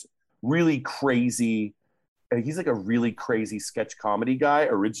like it's really crazy. He's like a really crazy sketch comedy guy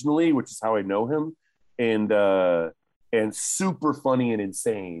originally, which is how I know him. And super funny and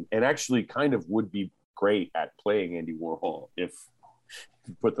insane, and actually kind of would be great at playing Andy Warhol if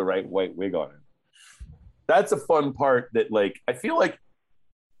you put the right white wig on him. That's a fun part that like I feel like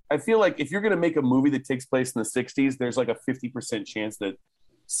if you're gonna make a movie that takes place in the 60s, there's like a 50% chance that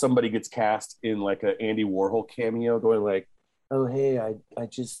somebody gets cast in like an Andy Warhol cameo going like, "Oh hey, I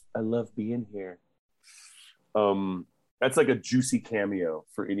love being here." That's like a juicy cameo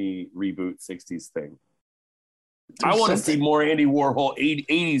for any reboot 60s thing. I want to see more Andy Warhol,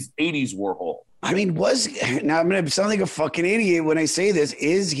 80s Warhol. I mean, now I'm going to sound like a fucking idiot when I say this.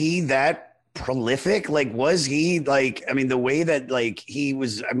 Is he that prolific? Like, was he like, I mean, the way that like he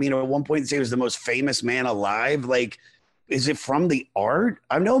was, I mean, at one point say he was the most famous man alive. Like, is it from the art?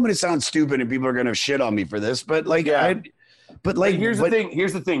 I know I'm going to sound stupid and people are going to shit on me for this, but like, yeah. Here's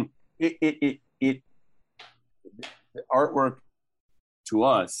the thing. It the artwork to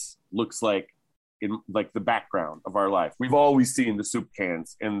us looks like in like the background of our life. We've always seen the soup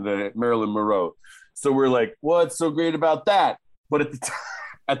cans and the Marilyn Monroe. So we're like, what's so great about that? But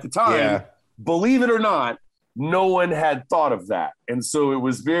at the time, believe it or not, no one had thought of that. And so it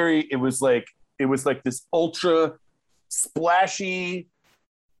was like this ultra splashy,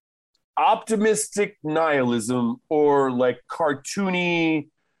 optimistic nihilism or like cartoony.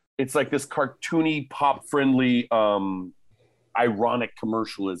 It's like this cartoony, pop-friendly, ironic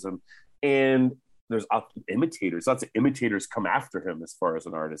commercialism. And there's imitators. Lots of imitators come after him as far as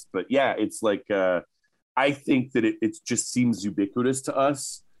an artist. But yeah, it's like, I think that it just seems ubiquitous to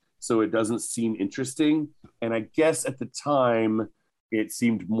us. so it doesn't seem interesting. And I guess at the time it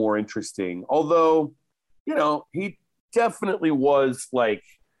seemed more interesting. Although, you know, he definitely was like,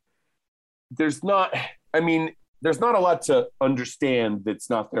 there's not a lot to understand that's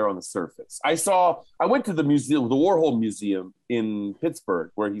not there on the surface. I went to the museum, the Warhol Museum in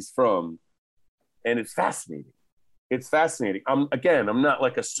Pittsburgh, where he's from, and it's fascinating. It's fascinating. I'm not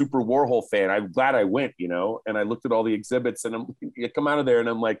like a super Warhol fan. I'm glad I went, you know, and I looked at all the exhibits, and I come out of there and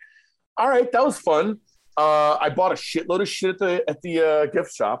I'm like, all right, that was fun. I bought a shitload of shit at the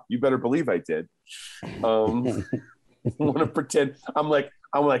gift shop. You better believe I did. I want to pretend I'm like,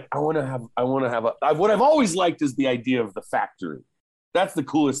 I want to have what I've always liked is the idea of the factory. That's the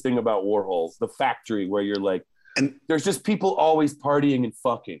coolest thing about Warhol, the factory, where you're like, and there's just people always partying and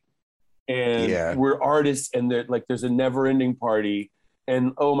fucking. And we're artists, and there's a never-ending party,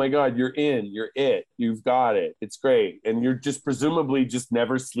 and oh my God, you're it, you've got it, it's great, and you're just presumably just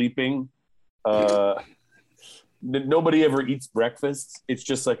never sleeping. Nobody ever eats breakfast. It's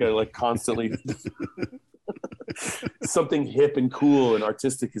just like constantly something hip and cool and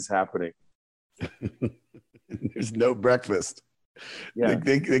artistic is happening. There's no breakfast. Yeah,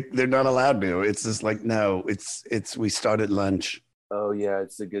 they're not allowed to. It's just like, no, it's we start at lunch. Oh yeah,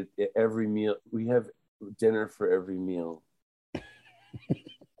 it's a good every meal. We have dinner for every meal.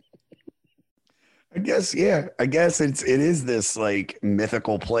 I guess it is this like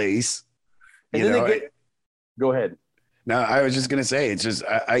mythical place. And then go ahead. No, I was just gonna say, it's just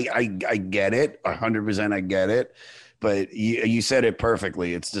I get it 100%. I get it, but you said it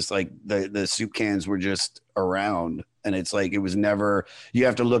perfectly. It's just like the soup cans were just around, and it's like it was never. You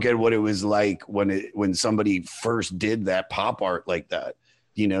have to look at what it was like when somebody first did that pop art like that.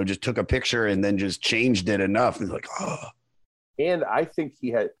 You know, just took a picture and then just changed it enough, and like, oh. And I think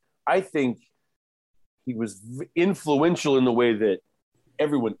he was influential in the way that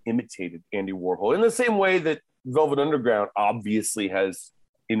everyone imitated Andy Warhol, in the same way that Velvet Underground obviously has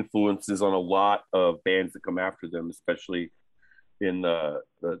influences on a lot of bands that come after them, especially in the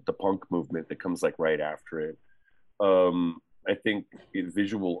punk movement that comes like right after it. I think in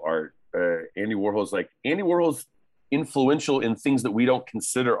visual art, Andy Warhol's influential in things that we don't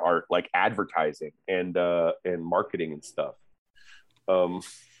consider art, like advertising and marketing and stuff,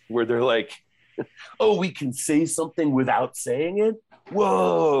 where they're like, oh, we can say something without saying it.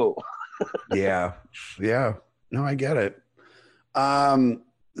 Whoa. Yeah. No, I get it. Let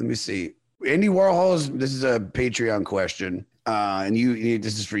me see. Andy Warhol's, this is a Patreon question. And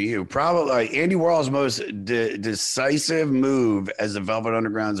this is for you. Probably Andy Warhol's most decisive move as the Velvet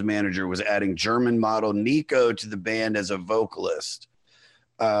Underground's manager was adding German model Nico to the band as a vocalist.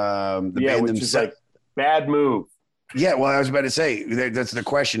 Which is like bad move. Yeah, well, I was about to say, that's the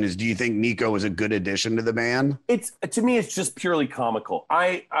question is, do you think Nico was a good addition to the band? To me, it's just purely comical.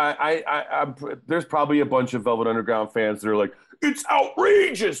 There's probably a bunch of Velvet Underground fans that are like, it's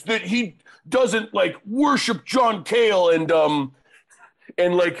outrageous that he doesn't like worship John Cale and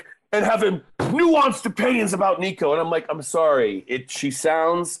have him nuanced opinions about Nico. And I'm like, I'm sorry.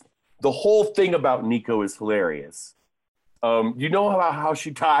 The whole thing about Nico is hilarious. You know how she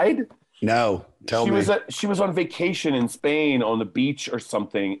died? No, tell me. She was on vacation in Spain on the beach or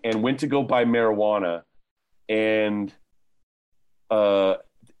something, and went to go buy marijuana, and I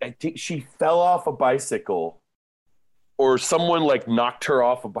think she fell off a bicycle, or someone like knocked her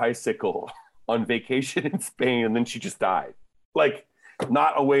off a bicycle on vacation in Spain, and then she just died. Like,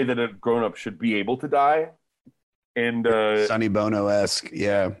 not a way that a grown-up should be able to die. And Sonny Bono-esque,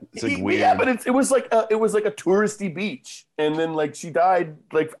 yeah. It's like weird. Yeah, but it was like a touristy beach, and then like she died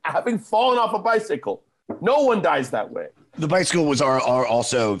like having fallen off a bicycle. No one dies that way. The bicycle was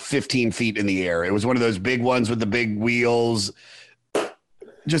also 15 feet in the air. It was one of those big ones with the big wheels.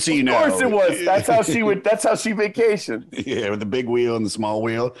 Just so you know. Of course it was. That's how she vacationed. Yeah, with the big wheel and the small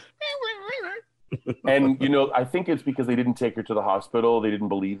wheel. And, you know, I think it's because they didn't take her to the hospital. They didn't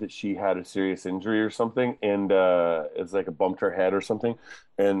believe that she had a serious injury or something. And it's like bumped her head or something.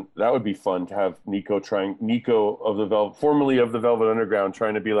 And that would be fun to have Nico formerly of the Velvet Underground,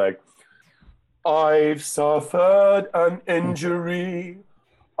 trying to be like, I've suffered an injury.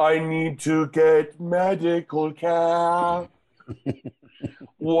 I need to get medical care.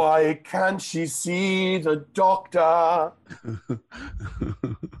 Why can't she see the doctor?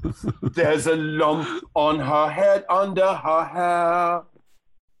 There's a lump on her head under her hair.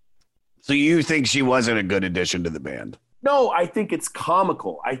 So you think she wasn't a good addition to the band? No, I think it's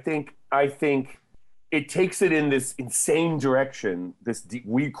comical. I think it takes it in this insane direction, this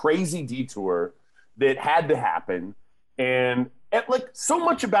crazy detour that had to happen. And like so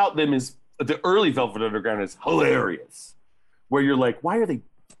much about them is the early Velvet Underground is hilarious. Where you're like, why are they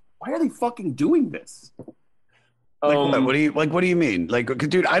why are they fucking doing this? What do you mean? Like,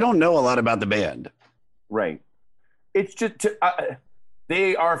 dude, I don't know a lot about the band. Right. It's just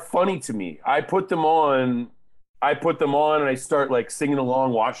they are funny to me. I put them on and I start like singing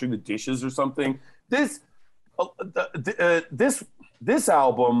along, washing the dishes or something. This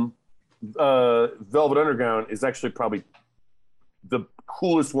album, Velvet Underground, is actually probably the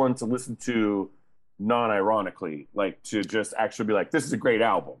coolest one to listen to non-ironically, like to just actually be like, this is a great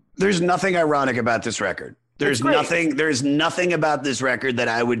album. There's nothing ironic about this record. There's nothing about this record that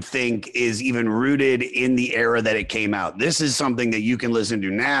I would think is even rooted in the era that it came out. This is something that you can listen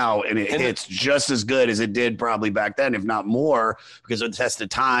to now, and it hits just as good as it did probably back then, if not more, because of the test of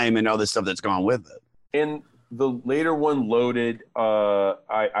time and all this stuff that's gone with it. And the later one, Loaded,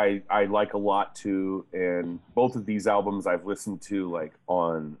 I like a lot too. And both of these albums I've listened to like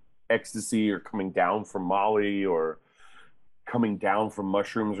on ecstasy or coming down from Molly or coming down from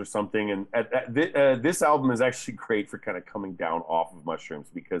mushrooms or something. And this album is actually great for kind of coming down off of mushrooms,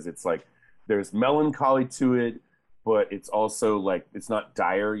 because it's like there's melancholy to it, but it's also like it's not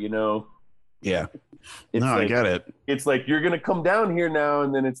dire, you know? Yeah. It's I get it. It's like you're gonna come down here now,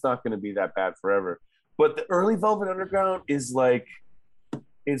 and then it's not gonna be that bad forever. But the early Velvet Underground is like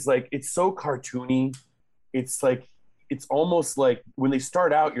it's so cartoony. It's like it's almost like when they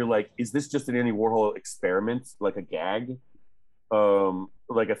start out, you're like, is this just an Andy Warhol experiment, like a gag?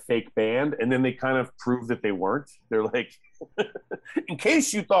 Like a fake band, and then they kind of prove that they weren't. They're like, in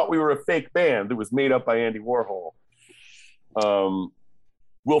case you thought we were a fake band that was made up by Andy Warhol,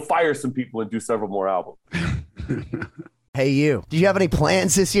 we'll fire some people and do several more albums. Hey, you. Do you have any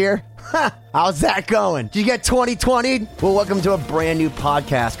plans this year? How's that going? Did you get 2020? Well, welcome to a brand new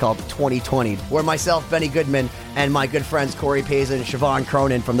podcast called 2020, where myself, Benny Goodman, and my good friends Corey Paisley and Siobhan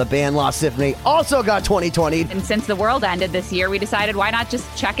Cronin from the band Lost Symphony also got 2020. And since the world ended this year, we decided why not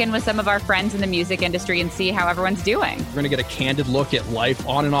just check in with some of our friends in the music industry and see how everyone's doing. We're going to get a candid look at life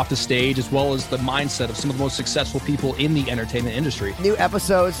on and off the stage, as well as the mindset of some of the most successful people in the entertainment industry. New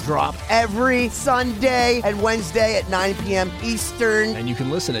episodes drop every Sunday and Wednesday at 9 p.m. Eastern. And you can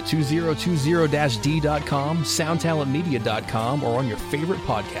listen at 2020-d.com, soundtalentmedia.com, or on your favorite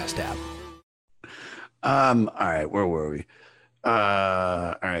podcast app. All right, where were we?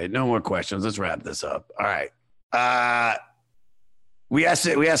 All right, no more questions. Let's wrap this up. All right. We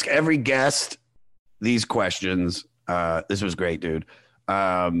ask every guest these questions. This was great, dude.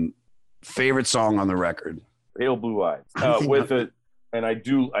 Favorite song on the record? Pale Blue Eyes. And I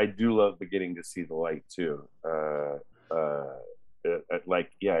do love Beginning to See the Light too.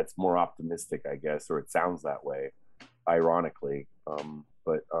 It's more optimistic, I guess, or it sounds that way, ironically.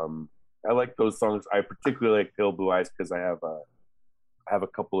 But I like those songs. I particularly like Pale Blue Eyes because I have a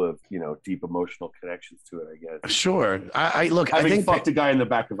couple of deep emotional connections to it, I guess. Sure. I think fucked a guy in the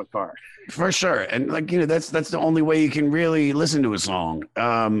back of a car for sure, and that's the only way you can really listen to a song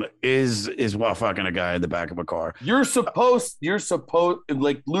is while fucking a guy in the back of a car. You're supposed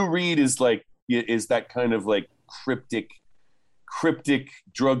like Lou Reed is that kind of like cryptic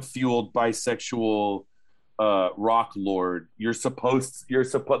drug fueled bisexual rock lord. You're supposed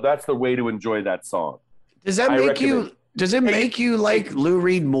that's the way to enjoy that song. Does it make you like Lou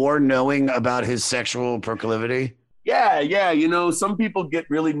Reed more, knowing about his sexual proclivity? Yeah. Some people get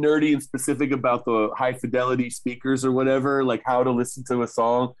really nerdy and specific about the high fidelity speakers or whatever, like how to listen to a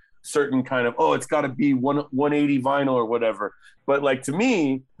song, certain kind of, it's got to be 180 vinyl or whatever. But like, to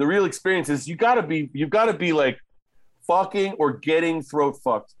me, the real experience is you've got to be like fucking or getting throat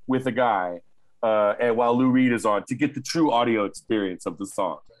fucked with a guy and while Lou Reed is on, to get the true audio experience of the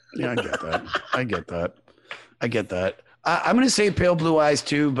song. Yeah, I get that. I'm going to say Pale Blue Eyes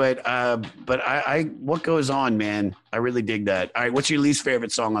too, but I what goes on, man? I really dig that. All right, what's your least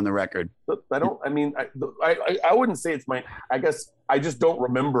favorite song on the record? I wouldn't say it's my. I guess I just don't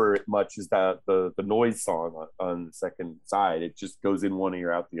remember it much. Is that the noise song on the second side? It just goes in one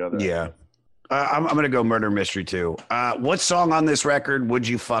ear out the other. Yeah. I'm going to go Murder Mystery too. What song on this record would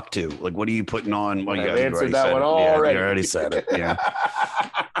you fuck to? Like, what are you putting on? Well, you answered that one already. Yeah, you already said it. Yeah.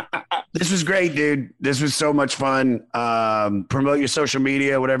 This was great, dude. This was so much fun. Promote your social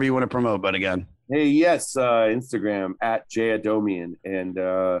media, whatever you want to promote. But again, hey, yes, Instagram at @Adomian, and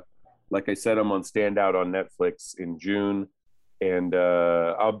like I said, I'm on Standout on Netflix in June, and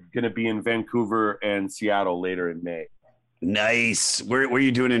I'm gonna be in Vancouver and Seattle later in May. Nice. Where are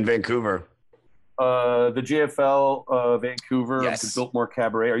you doing in Vancouver? The JFL Vancouver. Yes. The Biltmore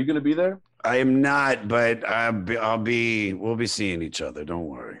Cabaret. Are you gonna be there? I am not, but we'll be seeing each other. Don't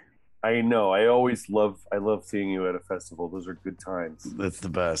worry. I know. I love seeing you at a festival. Those are good times. That's the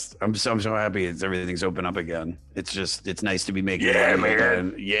best. I'm so happy everything's open up again. It's nice to be making Yeah, money man.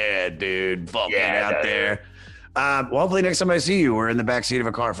 again. Yeah, dude. Fucking Yeah, out there. Well, hopefully next time I see you, we're in the backseat of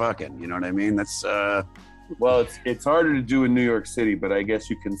a car fucking. You know what I mean? That's Well, it's harder to do in New York City, but I guess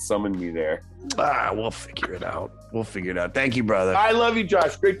you can summon me there. we'll figure it out. Thank you, brother. I love you,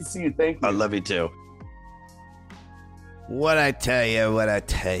 Josh. Great to see you. Thank you. I love you too. What I tell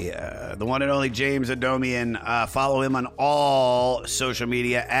you. The one and only James Adomian. Follow him on all social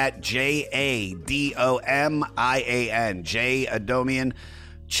media at JADOMIAN. J Adomian.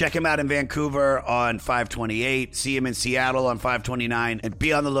 Check him out in Vancouver on 528. See him in Seattle on 529. And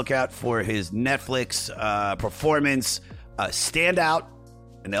be on the lookout for his Netflix performance, Stand Out,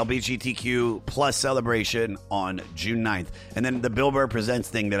 an LGBTQ plus celebration on June 9th. And then the Bill Burr Presents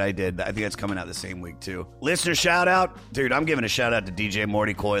thing that I did, I think that's coming out the same week too. Listener shout out. Dude, I'm giving a shout out to DJ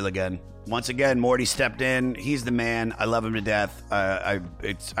Morty Coyle again. Once again, Morty stepped in. He's the man. I love him to death. I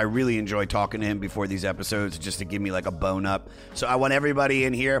really enjoy talking to him before these episodes just to give me like a bone up. So I want everybody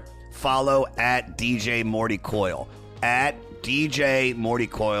in here, follow at DJ Morty Coyle. At DJ Morty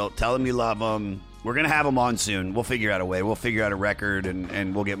Coyle. Tell him you love him. We're going to have him on soon. We'll figure out a way. We'll figure out a record,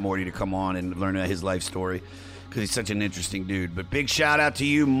 and we'll get Morty to come on and learn his life story because he's such an interesting dude. But big shout out to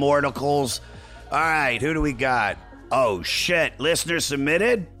you, Morticles. All right, who do we got? Oh, shit. Listeners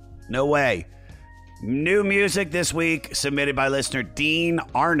submitted? No way. New music this week submitted by listener Dean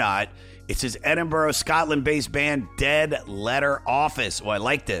Arnott. It's his Edinburgh, Scotland-based band Dead Letter Office. Oh, I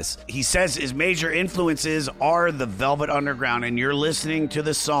like this. He says his major influences are the Velvet Underground, and you're listening to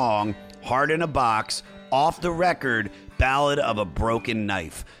the song Heart in a Box, off the record, Ballad of a Broken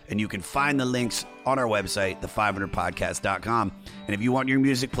Knife. And you can find the links on our website, the500podcast.com. And if you want your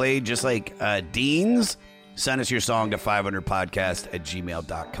music played just like Dean's, send us your song to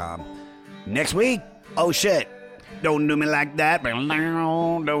 500podcast@gmail.com. Next week, oh shit, don't do me like that.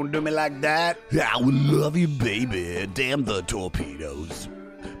 Don't do me like that. I will love you, baby. Damn the torpedoes.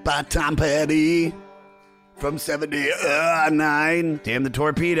 By Tom Petty. From 79. Damn the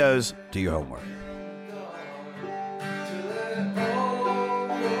torpedoes. Do your homework.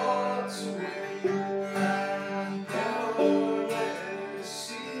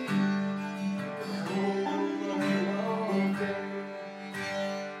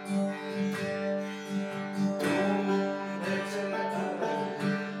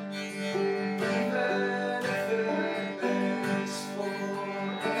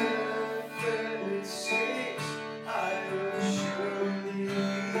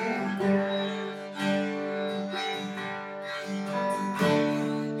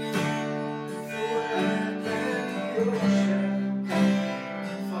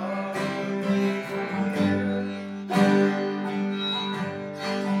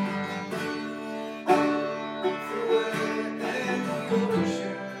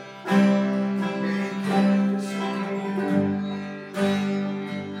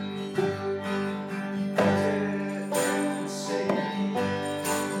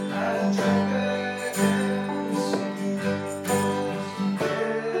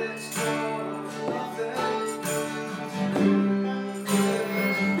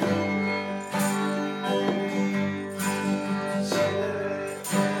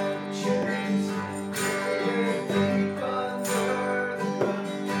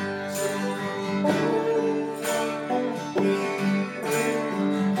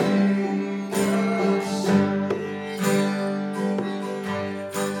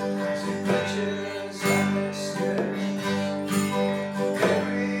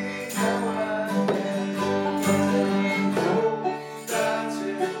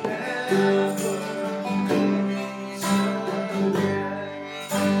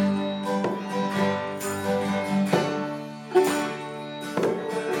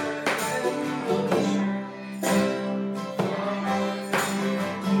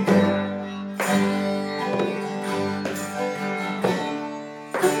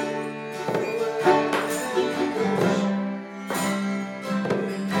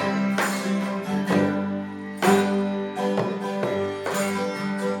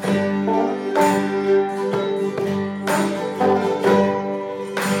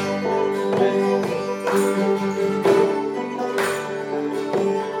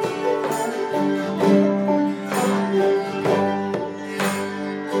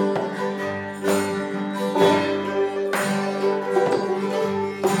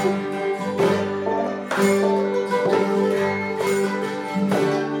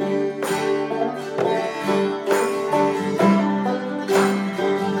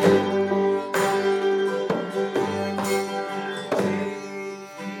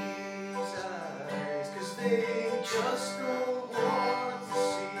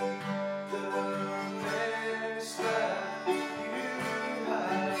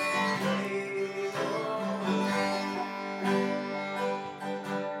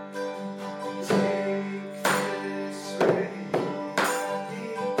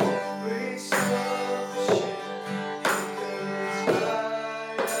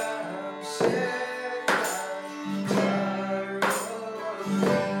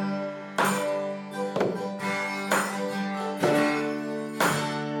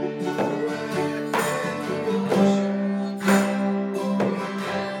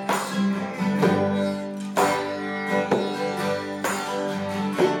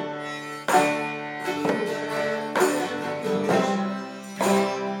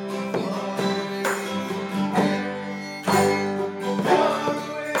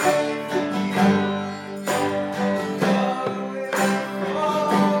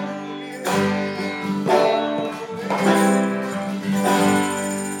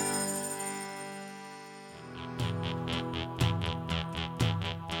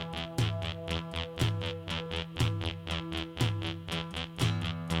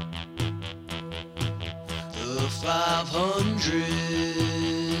 500,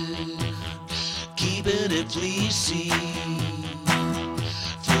 keeping it fleecy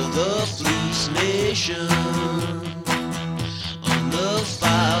for the Fleece Nation on the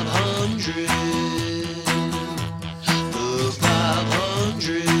 500, the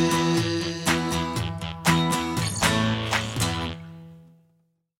 500.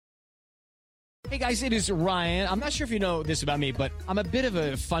 Hey guys, it is Ryan. I'm not sure if you know this about me, but I'm a bit of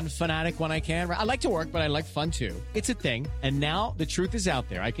a fun fanatic when I can. I like to work, but I like fun too. It's a thing. And now the truth is out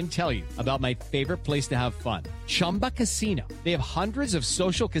there. I can tell you about my favorite place to have fun. Chumba Casino. They have hundreds of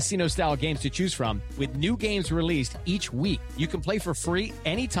social casino style games to choose from with new games released each week. You can play for free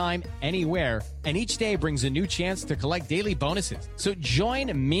anytime, anywhere. And each day brings a new chance to collect daily bonuses. So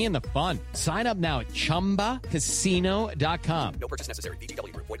join me in the fun. Sign up now at ChumbaCasino.com. No purchase necessary.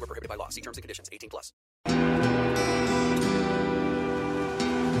 VGW Group. Void where prohibited by law. See terms and conditions. 18+.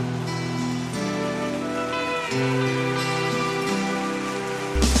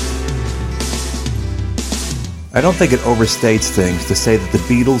 I don't think it overstates things to say that the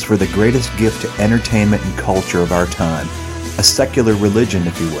Beatles were the greatest gift to entertainment and culture of our time. A secular religion,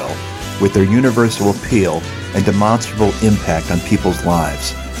 if you will, with their universal appeal and demonstrable impact on people's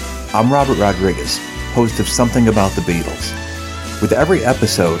lives. I'm Robert Rodriguez, host of Something About the Beatles. With every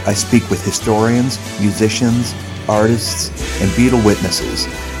episode, I speak with historians, musicians, artists, and Beatle witnesses,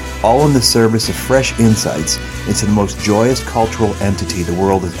 all in the service of fresh insights into the most joyous cultural entity the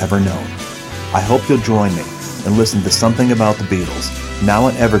world has ever known. I hope you'll join me and listen to Something About the Beatles, now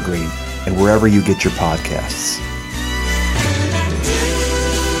on Evergreen and wherever you get your podcasts.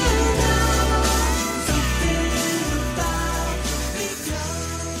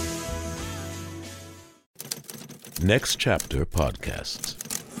 Next Chapter Podcasts.